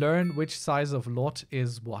learn which size of lot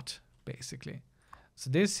is what, basically. So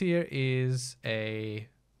this here is a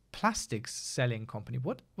plastics selling company.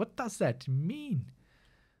 What does that mean?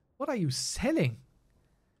 What are you selling?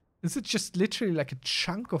 Is it just literally like a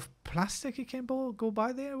chunk of plastic you can go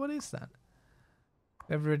by there? What is that?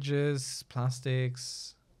 Beverages,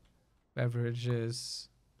 plastics, beverages,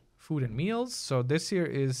 food and meals. So this here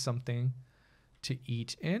is something to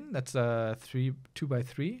eat in. That's a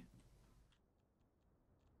 2x3.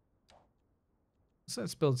 So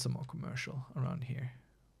let's build some more commercial around here.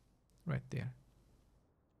 Right there.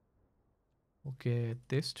 We'll get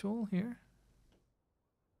this tool here.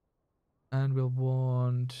 And we'll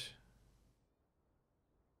want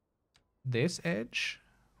this edge.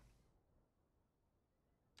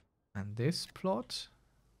 And this plot.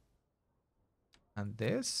 And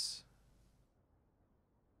this.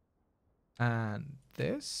 And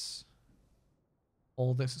this.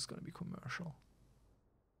 All this is going to be commercial.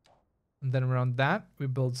 And then around that, we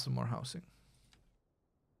build some more housing.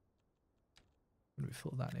 And we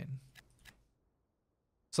fill that in.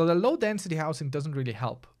 So the low density housing doesn't really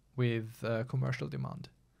help with commercial demand.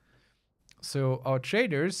 So our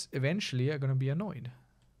traders eventually are going to be annoyed.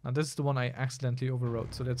 Now this is the one I accidentally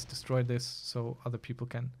overwrote. So let's destroy this so other people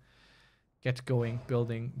can get going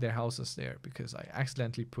building their houses there, because I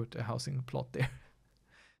accidentally put a housing plot there.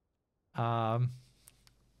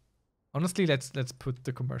 Honestly, let's put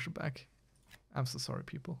the commercial back. I'm so sorry,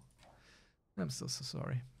 people. I'm so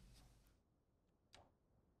sorry.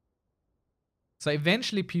 So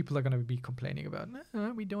eventually people are going to be complaining about,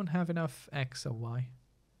 we don't have enough X or Y.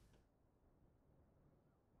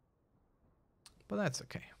 But that's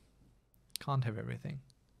okay. Can't have everything.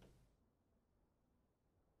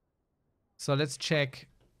 So let's check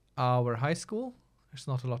our high school. There's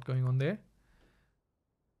not a lot going on there.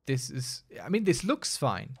 This is, I mean, this looks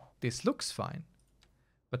fine. This looks fine.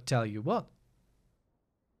 But tell you what.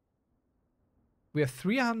 We have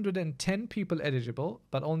 310 people eligible,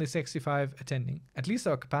 but only 65 attending. At least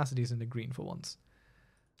our capacity is in the green for once.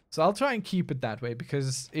 So I'll try and keep it that way,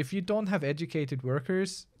 because if you don't have educated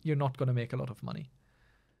workers, you're not going to make a lot of money.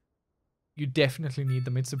 You definitely need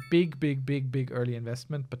them. It's a big early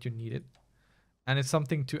investment, but you need it. And it's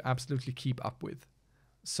something to absolutely keep up with.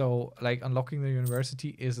 So, like, unlocking the university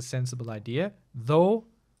is a sensible idea. Though,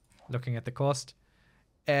 looking at the cost,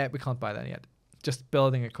 we can't buy that yet. Just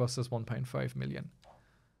building it costs us 1.5 million.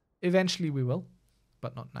 Eventually we will,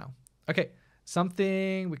 but not now. Okay,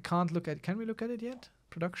 something we can't look at. Can we look at it yet?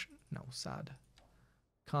 Production? No, sad.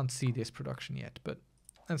 Can't see this production yet, but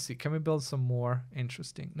let's see. Can we build some more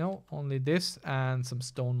interesting? No, only this and some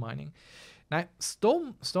stone mining. Now,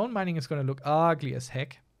 stone mining is going to look ugly as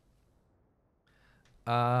heck.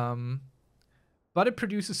 But it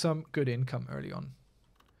produces some good income early on.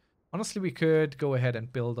 Honestly, we could go ahead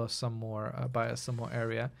and build us some more, buy us some more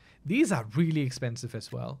area. These are really expensive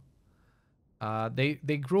as well.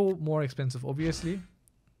 They grow more expensive, obviously.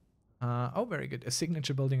 Oh, very good. A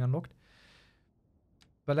signature building unlocked.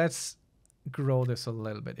 But let's grow this a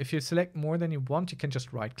little bit. If you select more than you want, you can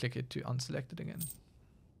just right-click it to unselect it again.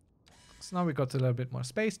 So now we got a little bit more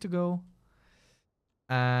space to go.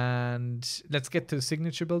 And let's get to the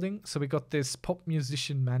signature building. So we got this pop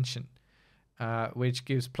musician mansion. Which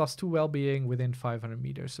gives +2 well-being within 500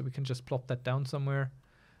 meters. So we can just plop that down somewhere.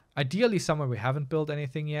 Ideally somewhere we haven't built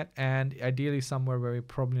anything yet. And ideally somewhere where we're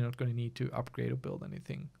probably not going to need to upgrade or build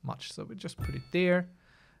anything much. So we just put it there.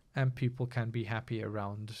 And people can be happy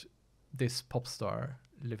around this pop star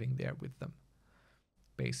living there with them.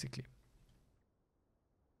 Basically.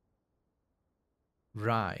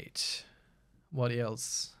 Right. What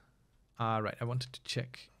else? Right, I wanted to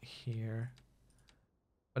check here.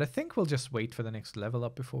 But I think we'll just wait for the next level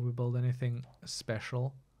up before we build anything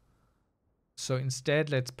special. So instead,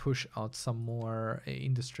 let's push out some more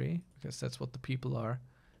industry, because that's what the people are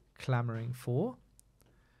clamoring for.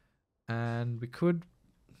 And we could,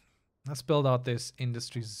 let's build out this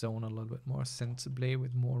industry zone a little bit more sensibly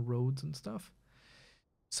with more roads and stuff.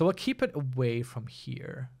 So I'll keep it away from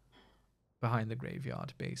here, behind the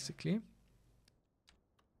graveyard, basically.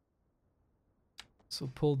 So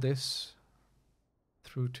pull this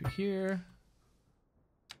through to here.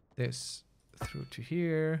 This through to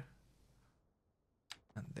here.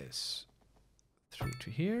 And this through to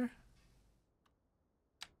here.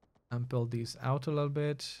 And build these out a little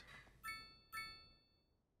bit.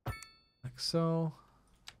 Like so.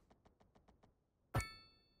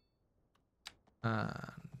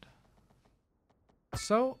 And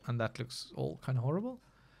so. And that looks all kind of horrible.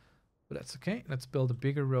 But that's okay. Let's build a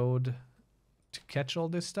bigger road to catch all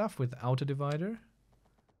this stuff without a divider.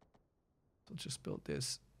 So just build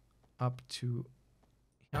this up to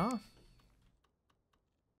here.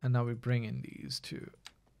 And now we bring in these to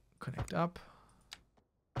connect up.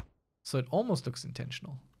 So it almost looks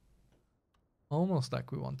intentional. Almost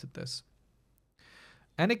like we wanted this.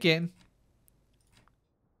 And again,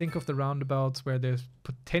 think of the roundabouts where there's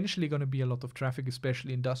potentially going to be a lot of traffic,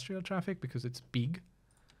 especially industrial traffic, because it's big.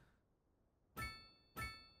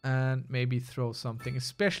 And maybe throw something,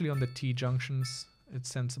 especially on the T-junctions. It's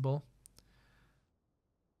sensible.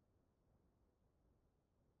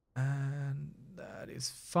 And that is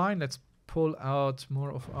fine. Let's pull out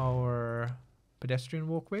more of our pedestrian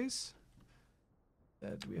walkways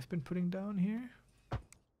that we have been putting down here.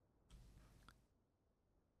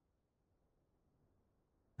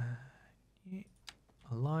 Yeah,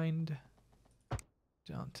 aligned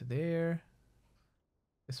down to there.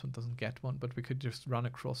 This one doesn't get one, but we could just run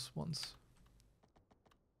across once.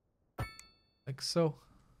 Like so.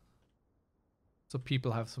 So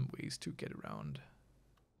people have some ways to get around.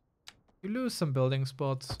 You lose some building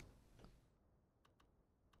spots.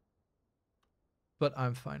 But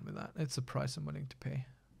I'm fine with that. It's a price I'm willing to pay.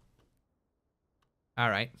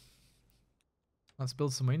 Alright. Let's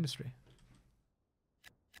build some industry.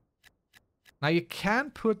 Now you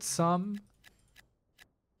can put some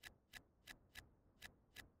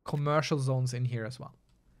commercial zones in here as well.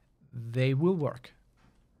 They will work.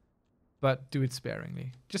 But do it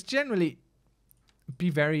sparingly. Just generally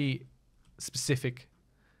be very specific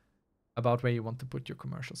about where you want to put your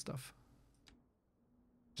commercial stuff.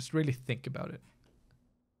 Just really think about it.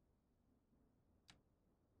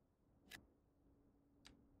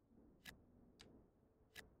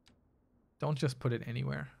 Don't just put it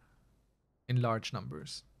anywhere in large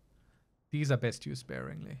numbers. These are best used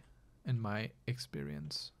sparingly, in my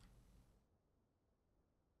experience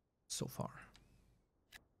so far.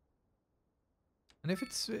 And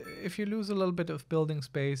if you lose a little bit of building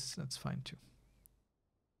space, that's fine too.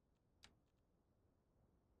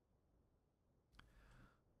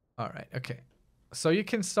 All right, okay. So you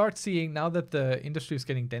can start seeing now that the industry is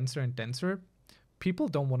getting denser and denser, people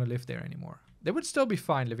don't want to live there anymore. They would still be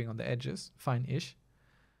fine living on the edges, fine-ish.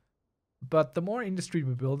 But the more industry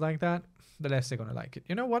we build like that, the less they're going to like it.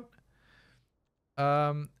 You know what?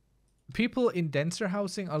 People in denser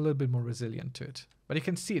housing are a little bit more resilient to it. But you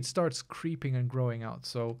can see it starts creeping and growing out.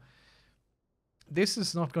 So this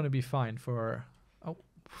is not going to be fine for... Oh,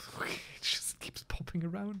 it just keeps popping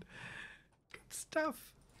around. Good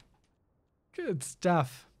stuff. Good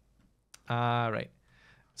stuff. All right.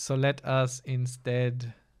 So let us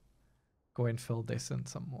instead go and fill this in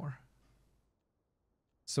some more.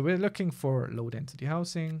 So we're looking for low density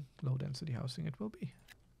housing. Low density housing it will be.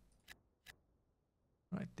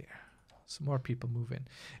 Right there. So more people move in.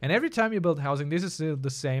 And every time you build housing, this is still the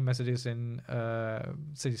same as it is in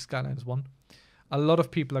Cities Skylines 1. A lot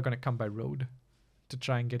of people are going to come by road to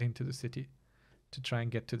try and get into the city, to try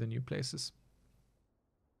and get to the new places.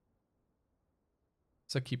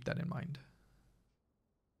 So keep that in mind.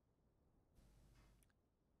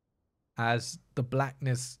 As the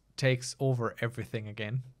blackness takes over everything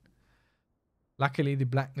again. Luckily, the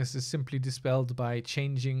blackness is simply dispelled by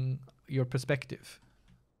changing your perspective.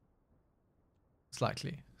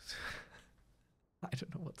 Slightly. I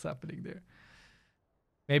don't know what's happening there.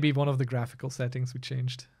 Maybe one of the graphical settings we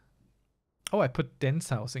changed. Oh, I put dense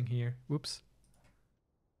housing here. Whoops.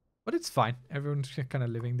 But it's fine. Everyone's kind of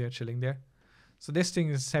living there, chilling there. So this thing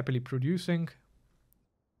is happily producing.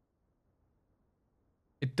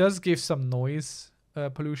 It does give some noise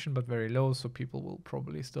pollution, but very low, so people will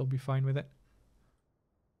probably still be fine with it.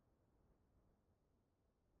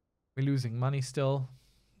 We're losing money still,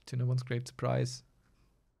 to no one's great surprise.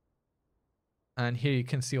 And here you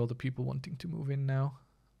can see all the people wanting to move in now.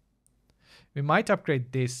 We might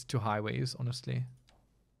upgrade this to highways, honestly.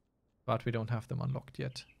 But we don't have them unlocked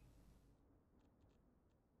yet.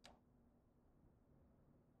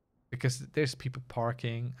 Because there's people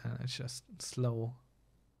parking and it's just slow.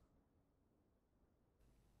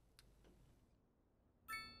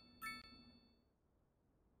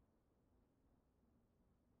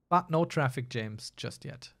 But no traffic jams just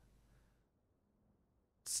yet.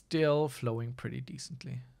 still flowing pretty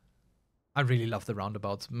decently. I really love the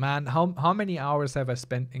roundabouts. Man, how many hours have I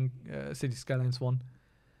spent in Cities Skylines 1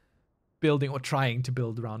 building or trying to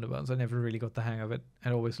build roundabouts? I never really got the hang of it.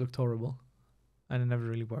 It always looked horrible. And it never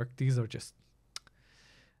really worked. These are just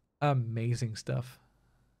amazing stuff.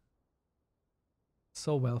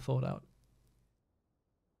 So well thought out.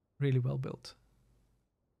 Really well built.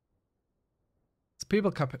 So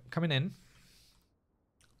people coming in.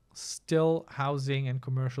 Still housing and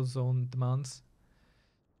commercial zone demands.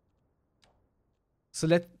 So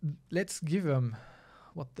let's give them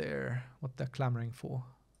what they're clamoring for.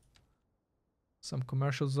 Some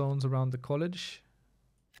commercial zones around the college.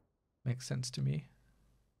 Makes sense to me.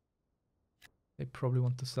 They probably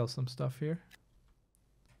want to sell some stuff here.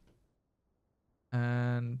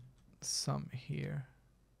 And some here.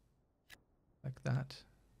 Like that.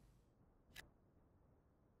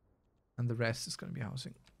 And the rest is going to be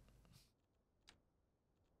housing.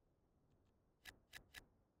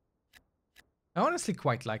 I honestly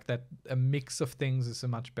quite like that. A mix of things is a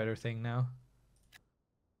much better thing now.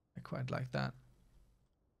 I quite like that.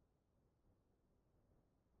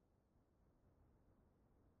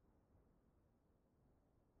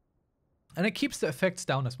 And it keeps the effects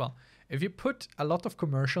down as well. If you put a lot of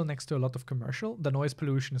commercial next to a lot of commercial, the noise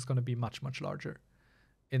pollution is going to be much, much larger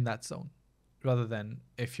in that zone. Rather than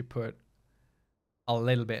if you put a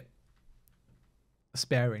little bit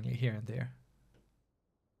sparingly here and there.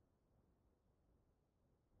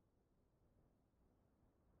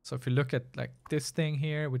 So if you look at like this thing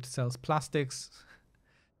here, which sells plastics,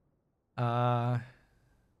 they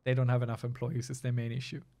don't have enough employees is their main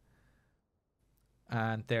issue.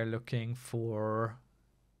 And they're looking for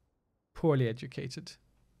poorly educated.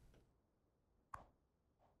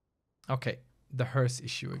 Okay, the hearse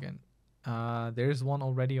issue again. There's one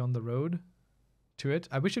already on the road to it.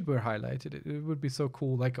 I wish it were highlighted. It would be so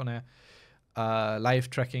cool, like on a live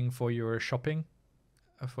tracking for your shopping,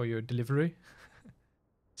 for your delivery.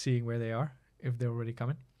 Seeing where they are, if they're already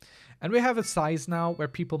coming. And we have a size now where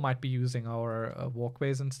people might be using our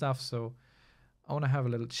walkways and stuff, so I want to have a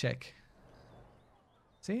little check.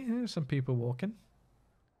 See, there's some people walking.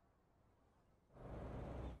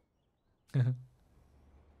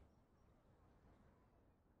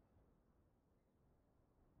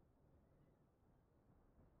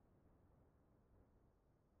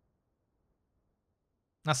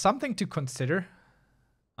 Now, something to consider,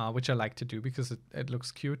 which I like to do because it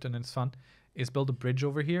looks cute and it's fun, is build a bridge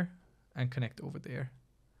over here and connect over there.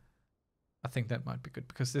 I think that might be good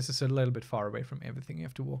because this is a little bit far away from everything. You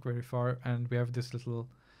have to walk very far, and we have this little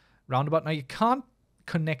roundabout. Now, you can't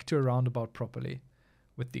connect to a roundabout properly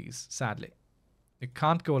with these, sadly. You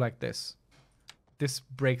can't go like this. This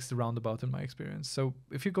breaks the roundabout in my experience. So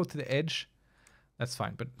if you go to the edge, that's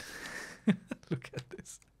fine, but look at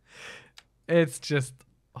this. It's just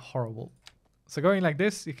horrible. So going like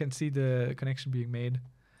this, you can see the connection being made.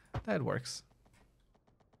 That works.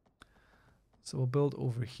 So we'll build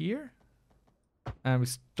over here. And we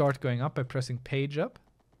start going up by pressing page up.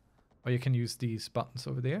 Or you can use these buttons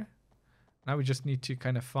over there. Now we just need to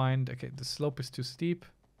kind of find... Okay, the slope is too steep.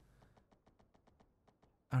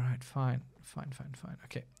 Alright, fine. Fine.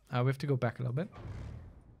 Okay, we have to go back a little bit.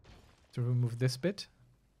 To remove this bit.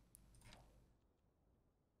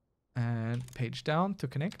 And page down to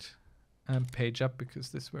connect. And page up because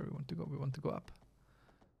this is where we want to go. We want to go up.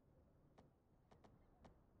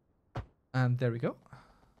 And there we go.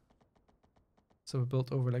 So we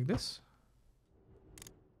built over like this.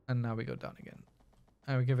 And now we go down again.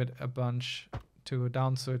 And we give it a bunch to go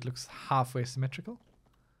down so it looks halfway symmetrical.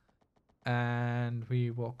 And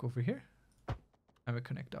we walk over here. And we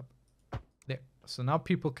connect up. There. So now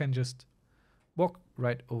people can just walk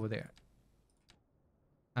right over there.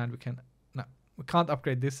 And we can... No, we can't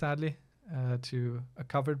upgrade this sadly. To a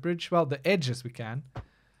covered bridge. Well, the edges we can,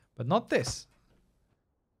 but not this.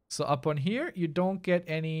 So up on here, you don't get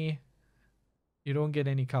any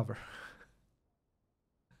cover.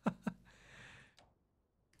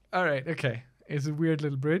 All right, okay. It's a weird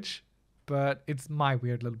little bridge, but it's my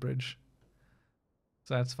weird little bridge.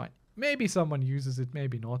 So that's fine. Maybe someone uses it,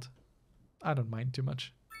 maybe not. I don't mind too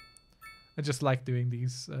much. I just like doing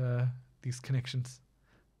these connections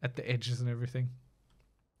at the edges and everything.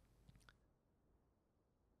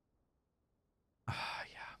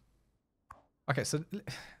 Yeah. Okay, so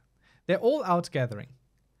they're all out gathering.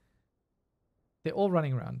 They're all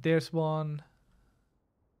running around. There's one.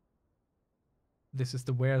 This is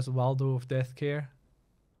the Where's Waldo of Death Care.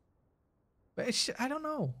 But it's, I don't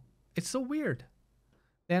know. It's so weird.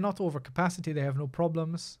 They're not over capacity. They have no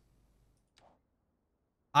problems.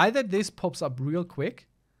 Either this pops up real quick.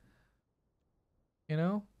 you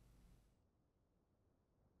know?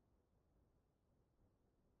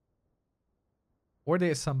 Or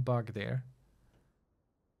there's some bug there.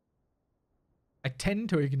 I tend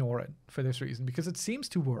to ignore it for this reason because it seems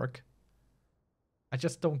to work. I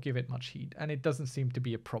just don't give it much heed, and it doesn't seem to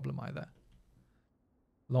be a problem either.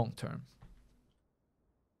 Long term.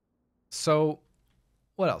 So,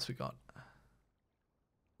 what else we got?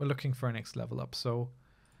 We're looking for a next level up. So,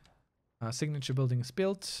 signature building is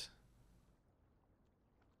built.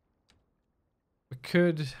 We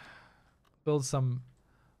could build some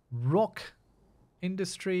rock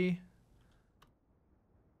industry,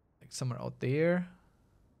 like somewhere out there.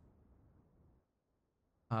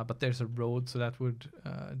 But there's a road, so that would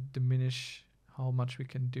diminish how much we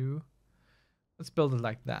can do. Let's build it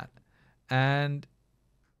like that. And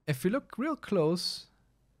if we look real close,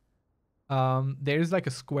 there is like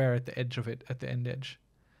a square at the edge of it, at the end edge.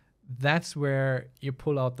 That's where you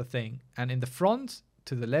pull out the thing. And in the front,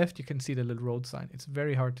 to the left, you can see the little road sign. It's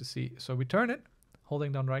very hard to see. So we turn it,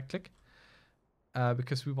 holding down right click,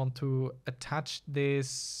 because we want to attach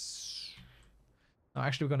this. No,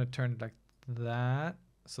 actually, we're going to turn it like that.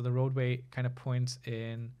 So the roadway kind of points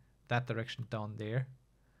in that direction down there.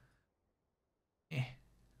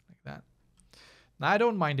 Like that. Now, I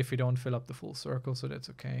don't mind if we don't fill up the full circle, so that's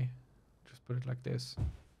okay. Just put it like this.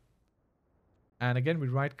 And again, we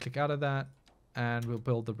right click out of that and we'll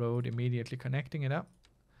build the road immediately connecting it up.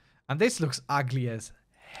 And this looks ugly as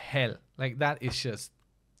hell. Like that is just,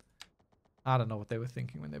 I don't know what they were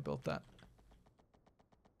thinking when they built that.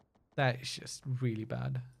 That is just really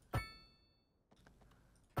bad.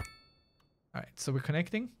 All right, so we're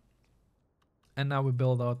connecting. And now we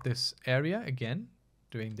build out this area again,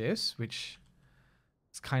 doing this, which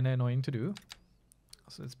is kind of annoying to do.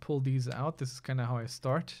 So let's pull these out. This is kind of how I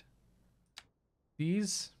start.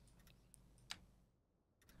 These.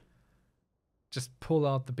 Just pull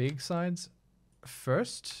out the big sides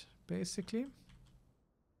first, basically.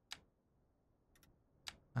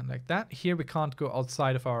 And like that. Here we can't go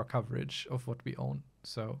outside of our coverage of what we own.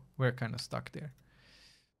 So we're kind of stuck there.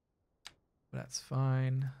 But that's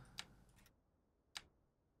fine.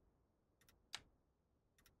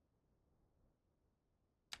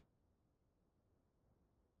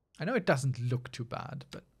 I know it doesn't look too bad,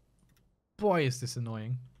 but boy, is this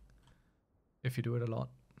annoying if you do it a lot.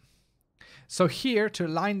 So here, to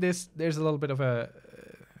align this, there's a little bit of a,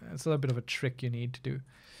 it's a little bit of a trick you need to do.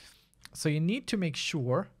 So you need to make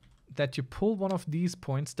sure that you pull one of these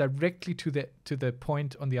points directly to the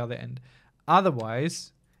point on the other end.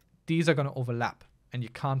 Otherwise, these are going to overlap and you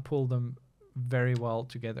can't pull them very well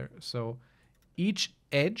together. So each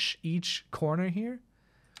edge, each corner here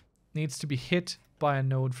needs to be hit by a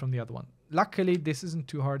node from the other one. Luckily, this isn't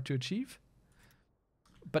too hard to achieve.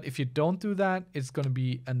 But if you don't do that, it's going to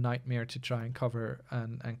be a nightmare to try and cover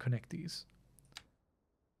and connect these.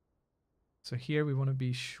 So here we want to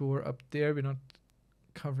be sure up there we're not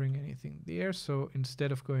covering anything there. So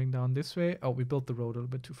instead of going down this way, oh, we built the road a little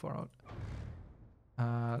bit too far out.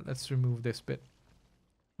 Let's remove this bit.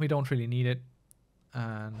 We don't really need it.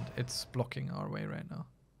 And it's blocking our way right now.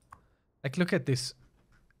 Like, look at this.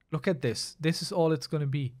 Look at this. This is all it's going to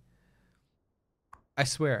be. I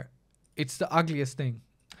swear. It's the ugliest thing.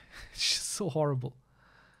 It's just so horrible.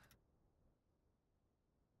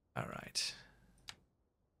 All right.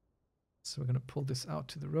 So we're going to pull this out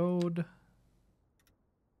to the road.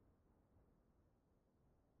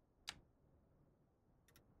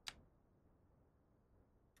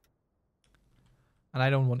 And I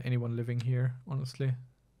don't want anyone living here, honestly.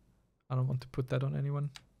 I don't want to put that on anyone.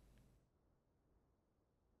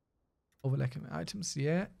 Overlapping items,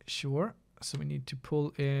 yeah, sure. So we need to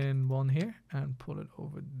pull in one here and pull it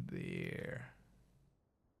over there.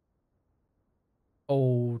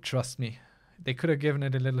 Oh, trust me. They could have given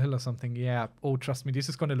it a little hill or something. Yeah. Oh, trust me. This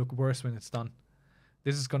is going to look worse when it's done.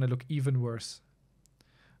 This is going to look even worse.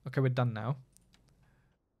 Okay, we're done now.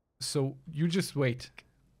 So you just wait.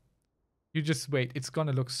 You just wait. It's going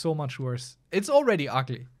to look so much worse. It's already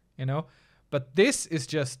ugly, you know? But this is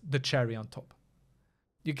just the cherry on top.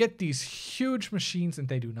 You get these huge machines and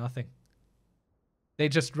they do nothing. They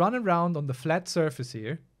just run around on the flat surface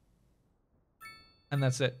here. And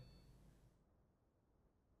that's it.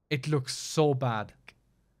 It looks so bad.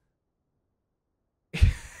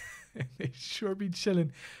 They sure be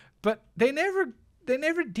chilling. But they never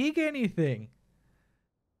dig anything.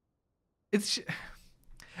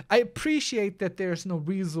 I appreciate that there's no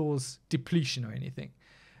resource depletion or anything.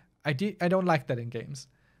 I don't like that in games.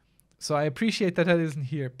 So I appreciate that isn't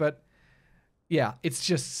here. But yeah, it's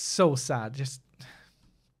just so sad. Just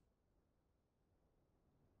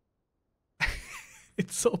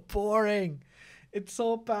it's so boring. It's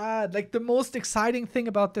so bad. Like, the most exciting thing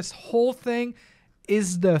about this whole thing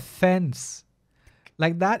is the fence.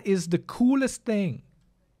 Like, that is the coolest thing.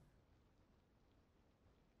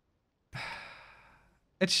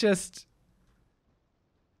 It's just...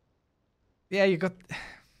 Yeah, you got...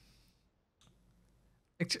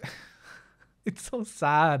 It's so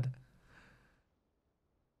sad.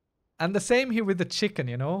 And the same here with the chicken,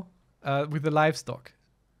 you know? With the livestock.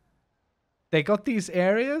 They got these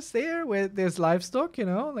areas there where there's livestock, you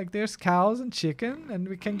know? Like, there's cows and chicken, and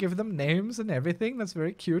we can give them names and everything. That's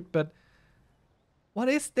very cute, but... What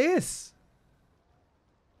is this?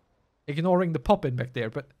 Ignoring the pop-in back there,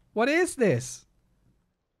 but what is this?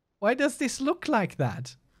 Why does this look like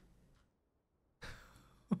that?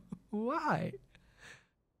 Why?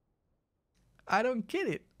 I don't get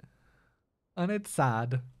it. And it's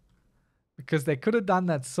sad. Because they could have done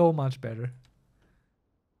that so much better.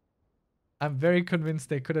 I'm very convinced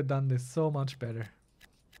they could have done this so much better.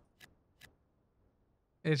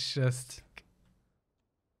 It's just...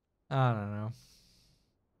 I don't know.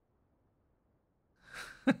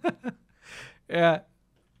 Yeah.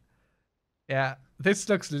 Yeah. This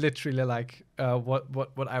looks literally like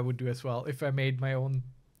what I would do as well. If I made my own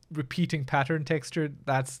repeating pattern texture,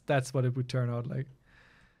 that's what it would turn out like.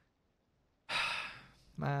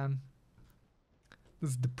 Man.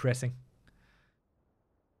 This is depressing.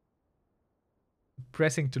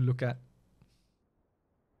 Depressing to look at.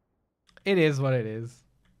 It is what it is.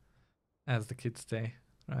 As the kids say,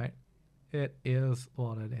 right? It is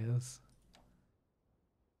what it is.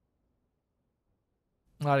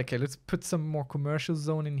 Alright, okay, let's put some more commercial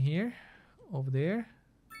zone in here. Over there.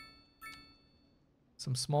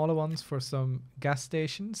 Some smaller ones for some gas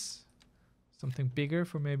stations. Something bigger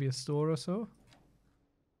for maybe a store or so.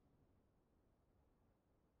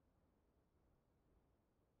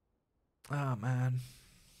 Ah, man.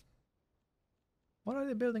 What are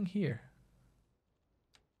they building here?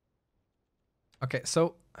 Okay,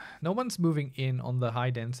 so no one's moving in on the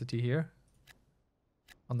high density here.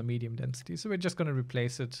 On the medium density. So we're just going to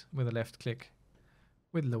replace it with a left click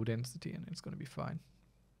with low density and it's going to be fine.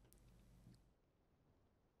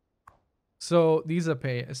 So these are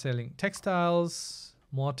selling textiles,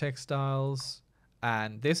 more textiles,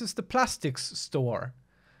 and this is the plastics store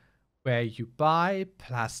where you buy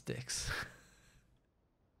plastics.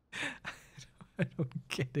 I don't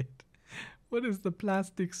get it. What is the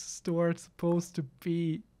plastics store supposed to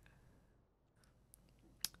be?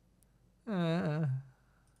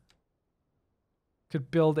 Could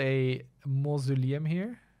build a mausoleum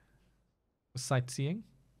here. Sightseeing.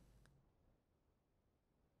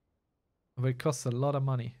 But it costs a lot of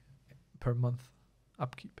money per month.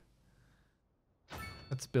 Upkeep.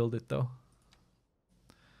 Let's build it though.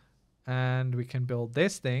 And we can build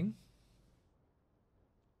this thing.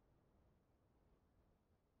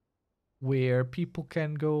 Where people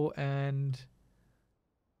can go and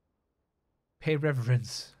pay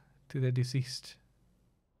reverence to the deceased.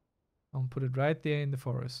 I'll put it right there in the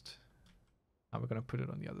forest. Now we're going to put it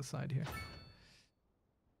on the other side here.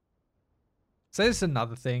 So there's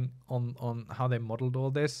another thing on how they modeled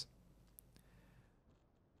all this.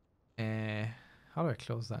 How do I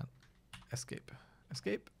close that? Escape.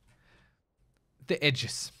 Escape. The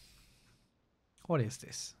edges. What is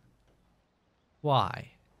this?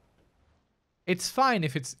 Why? It's fine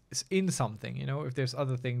if it's in something, you know, if there's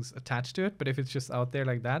other things attached to it, but if it's just out there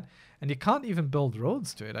like that, and you can't even build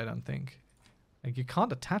roads to it, I don't think. Like, you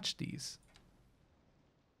can't attach these.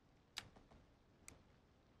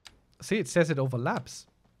 See, it says it overlaps.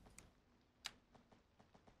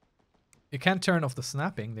 You can't turn off the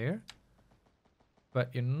snapping there.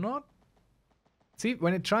 But you're not... See,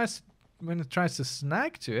 when it tries to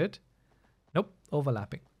snag to it... Nope,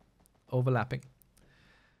 overlapping. Overlapping.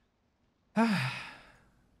 But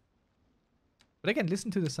again, listen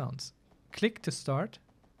to the sounds. Click to start.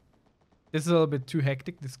 This is a little bit too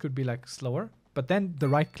hectic. This could be like slower. But then the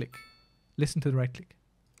right click. Listen to the right click.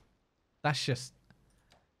 That's just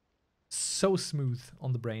so smooth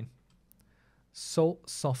on the brain. So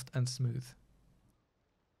soft and smooth.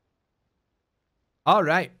 All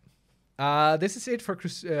right. This is it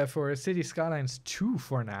for Cities Skylines 2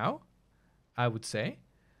 for now, I would say.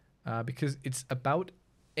 Because it's about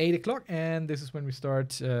 8 o'clock and this is when we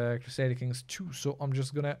start Crusader Kings 2. So I'm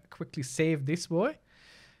just going to quickly save this boy.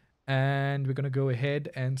 And we're going to go ahead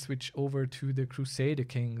and switch over to the Crusader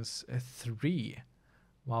Kings 3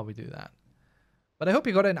 while we do that. But I hope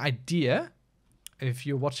you got an idea if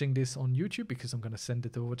you're watching this on YouTube, because I'm going to send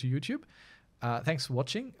it over to YouTube. Thanks for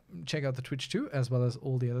watching. Check out the Twitch too, as well as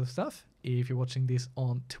all the other stuff. If you're watching this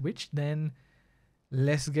on Twitch, then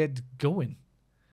let's get going.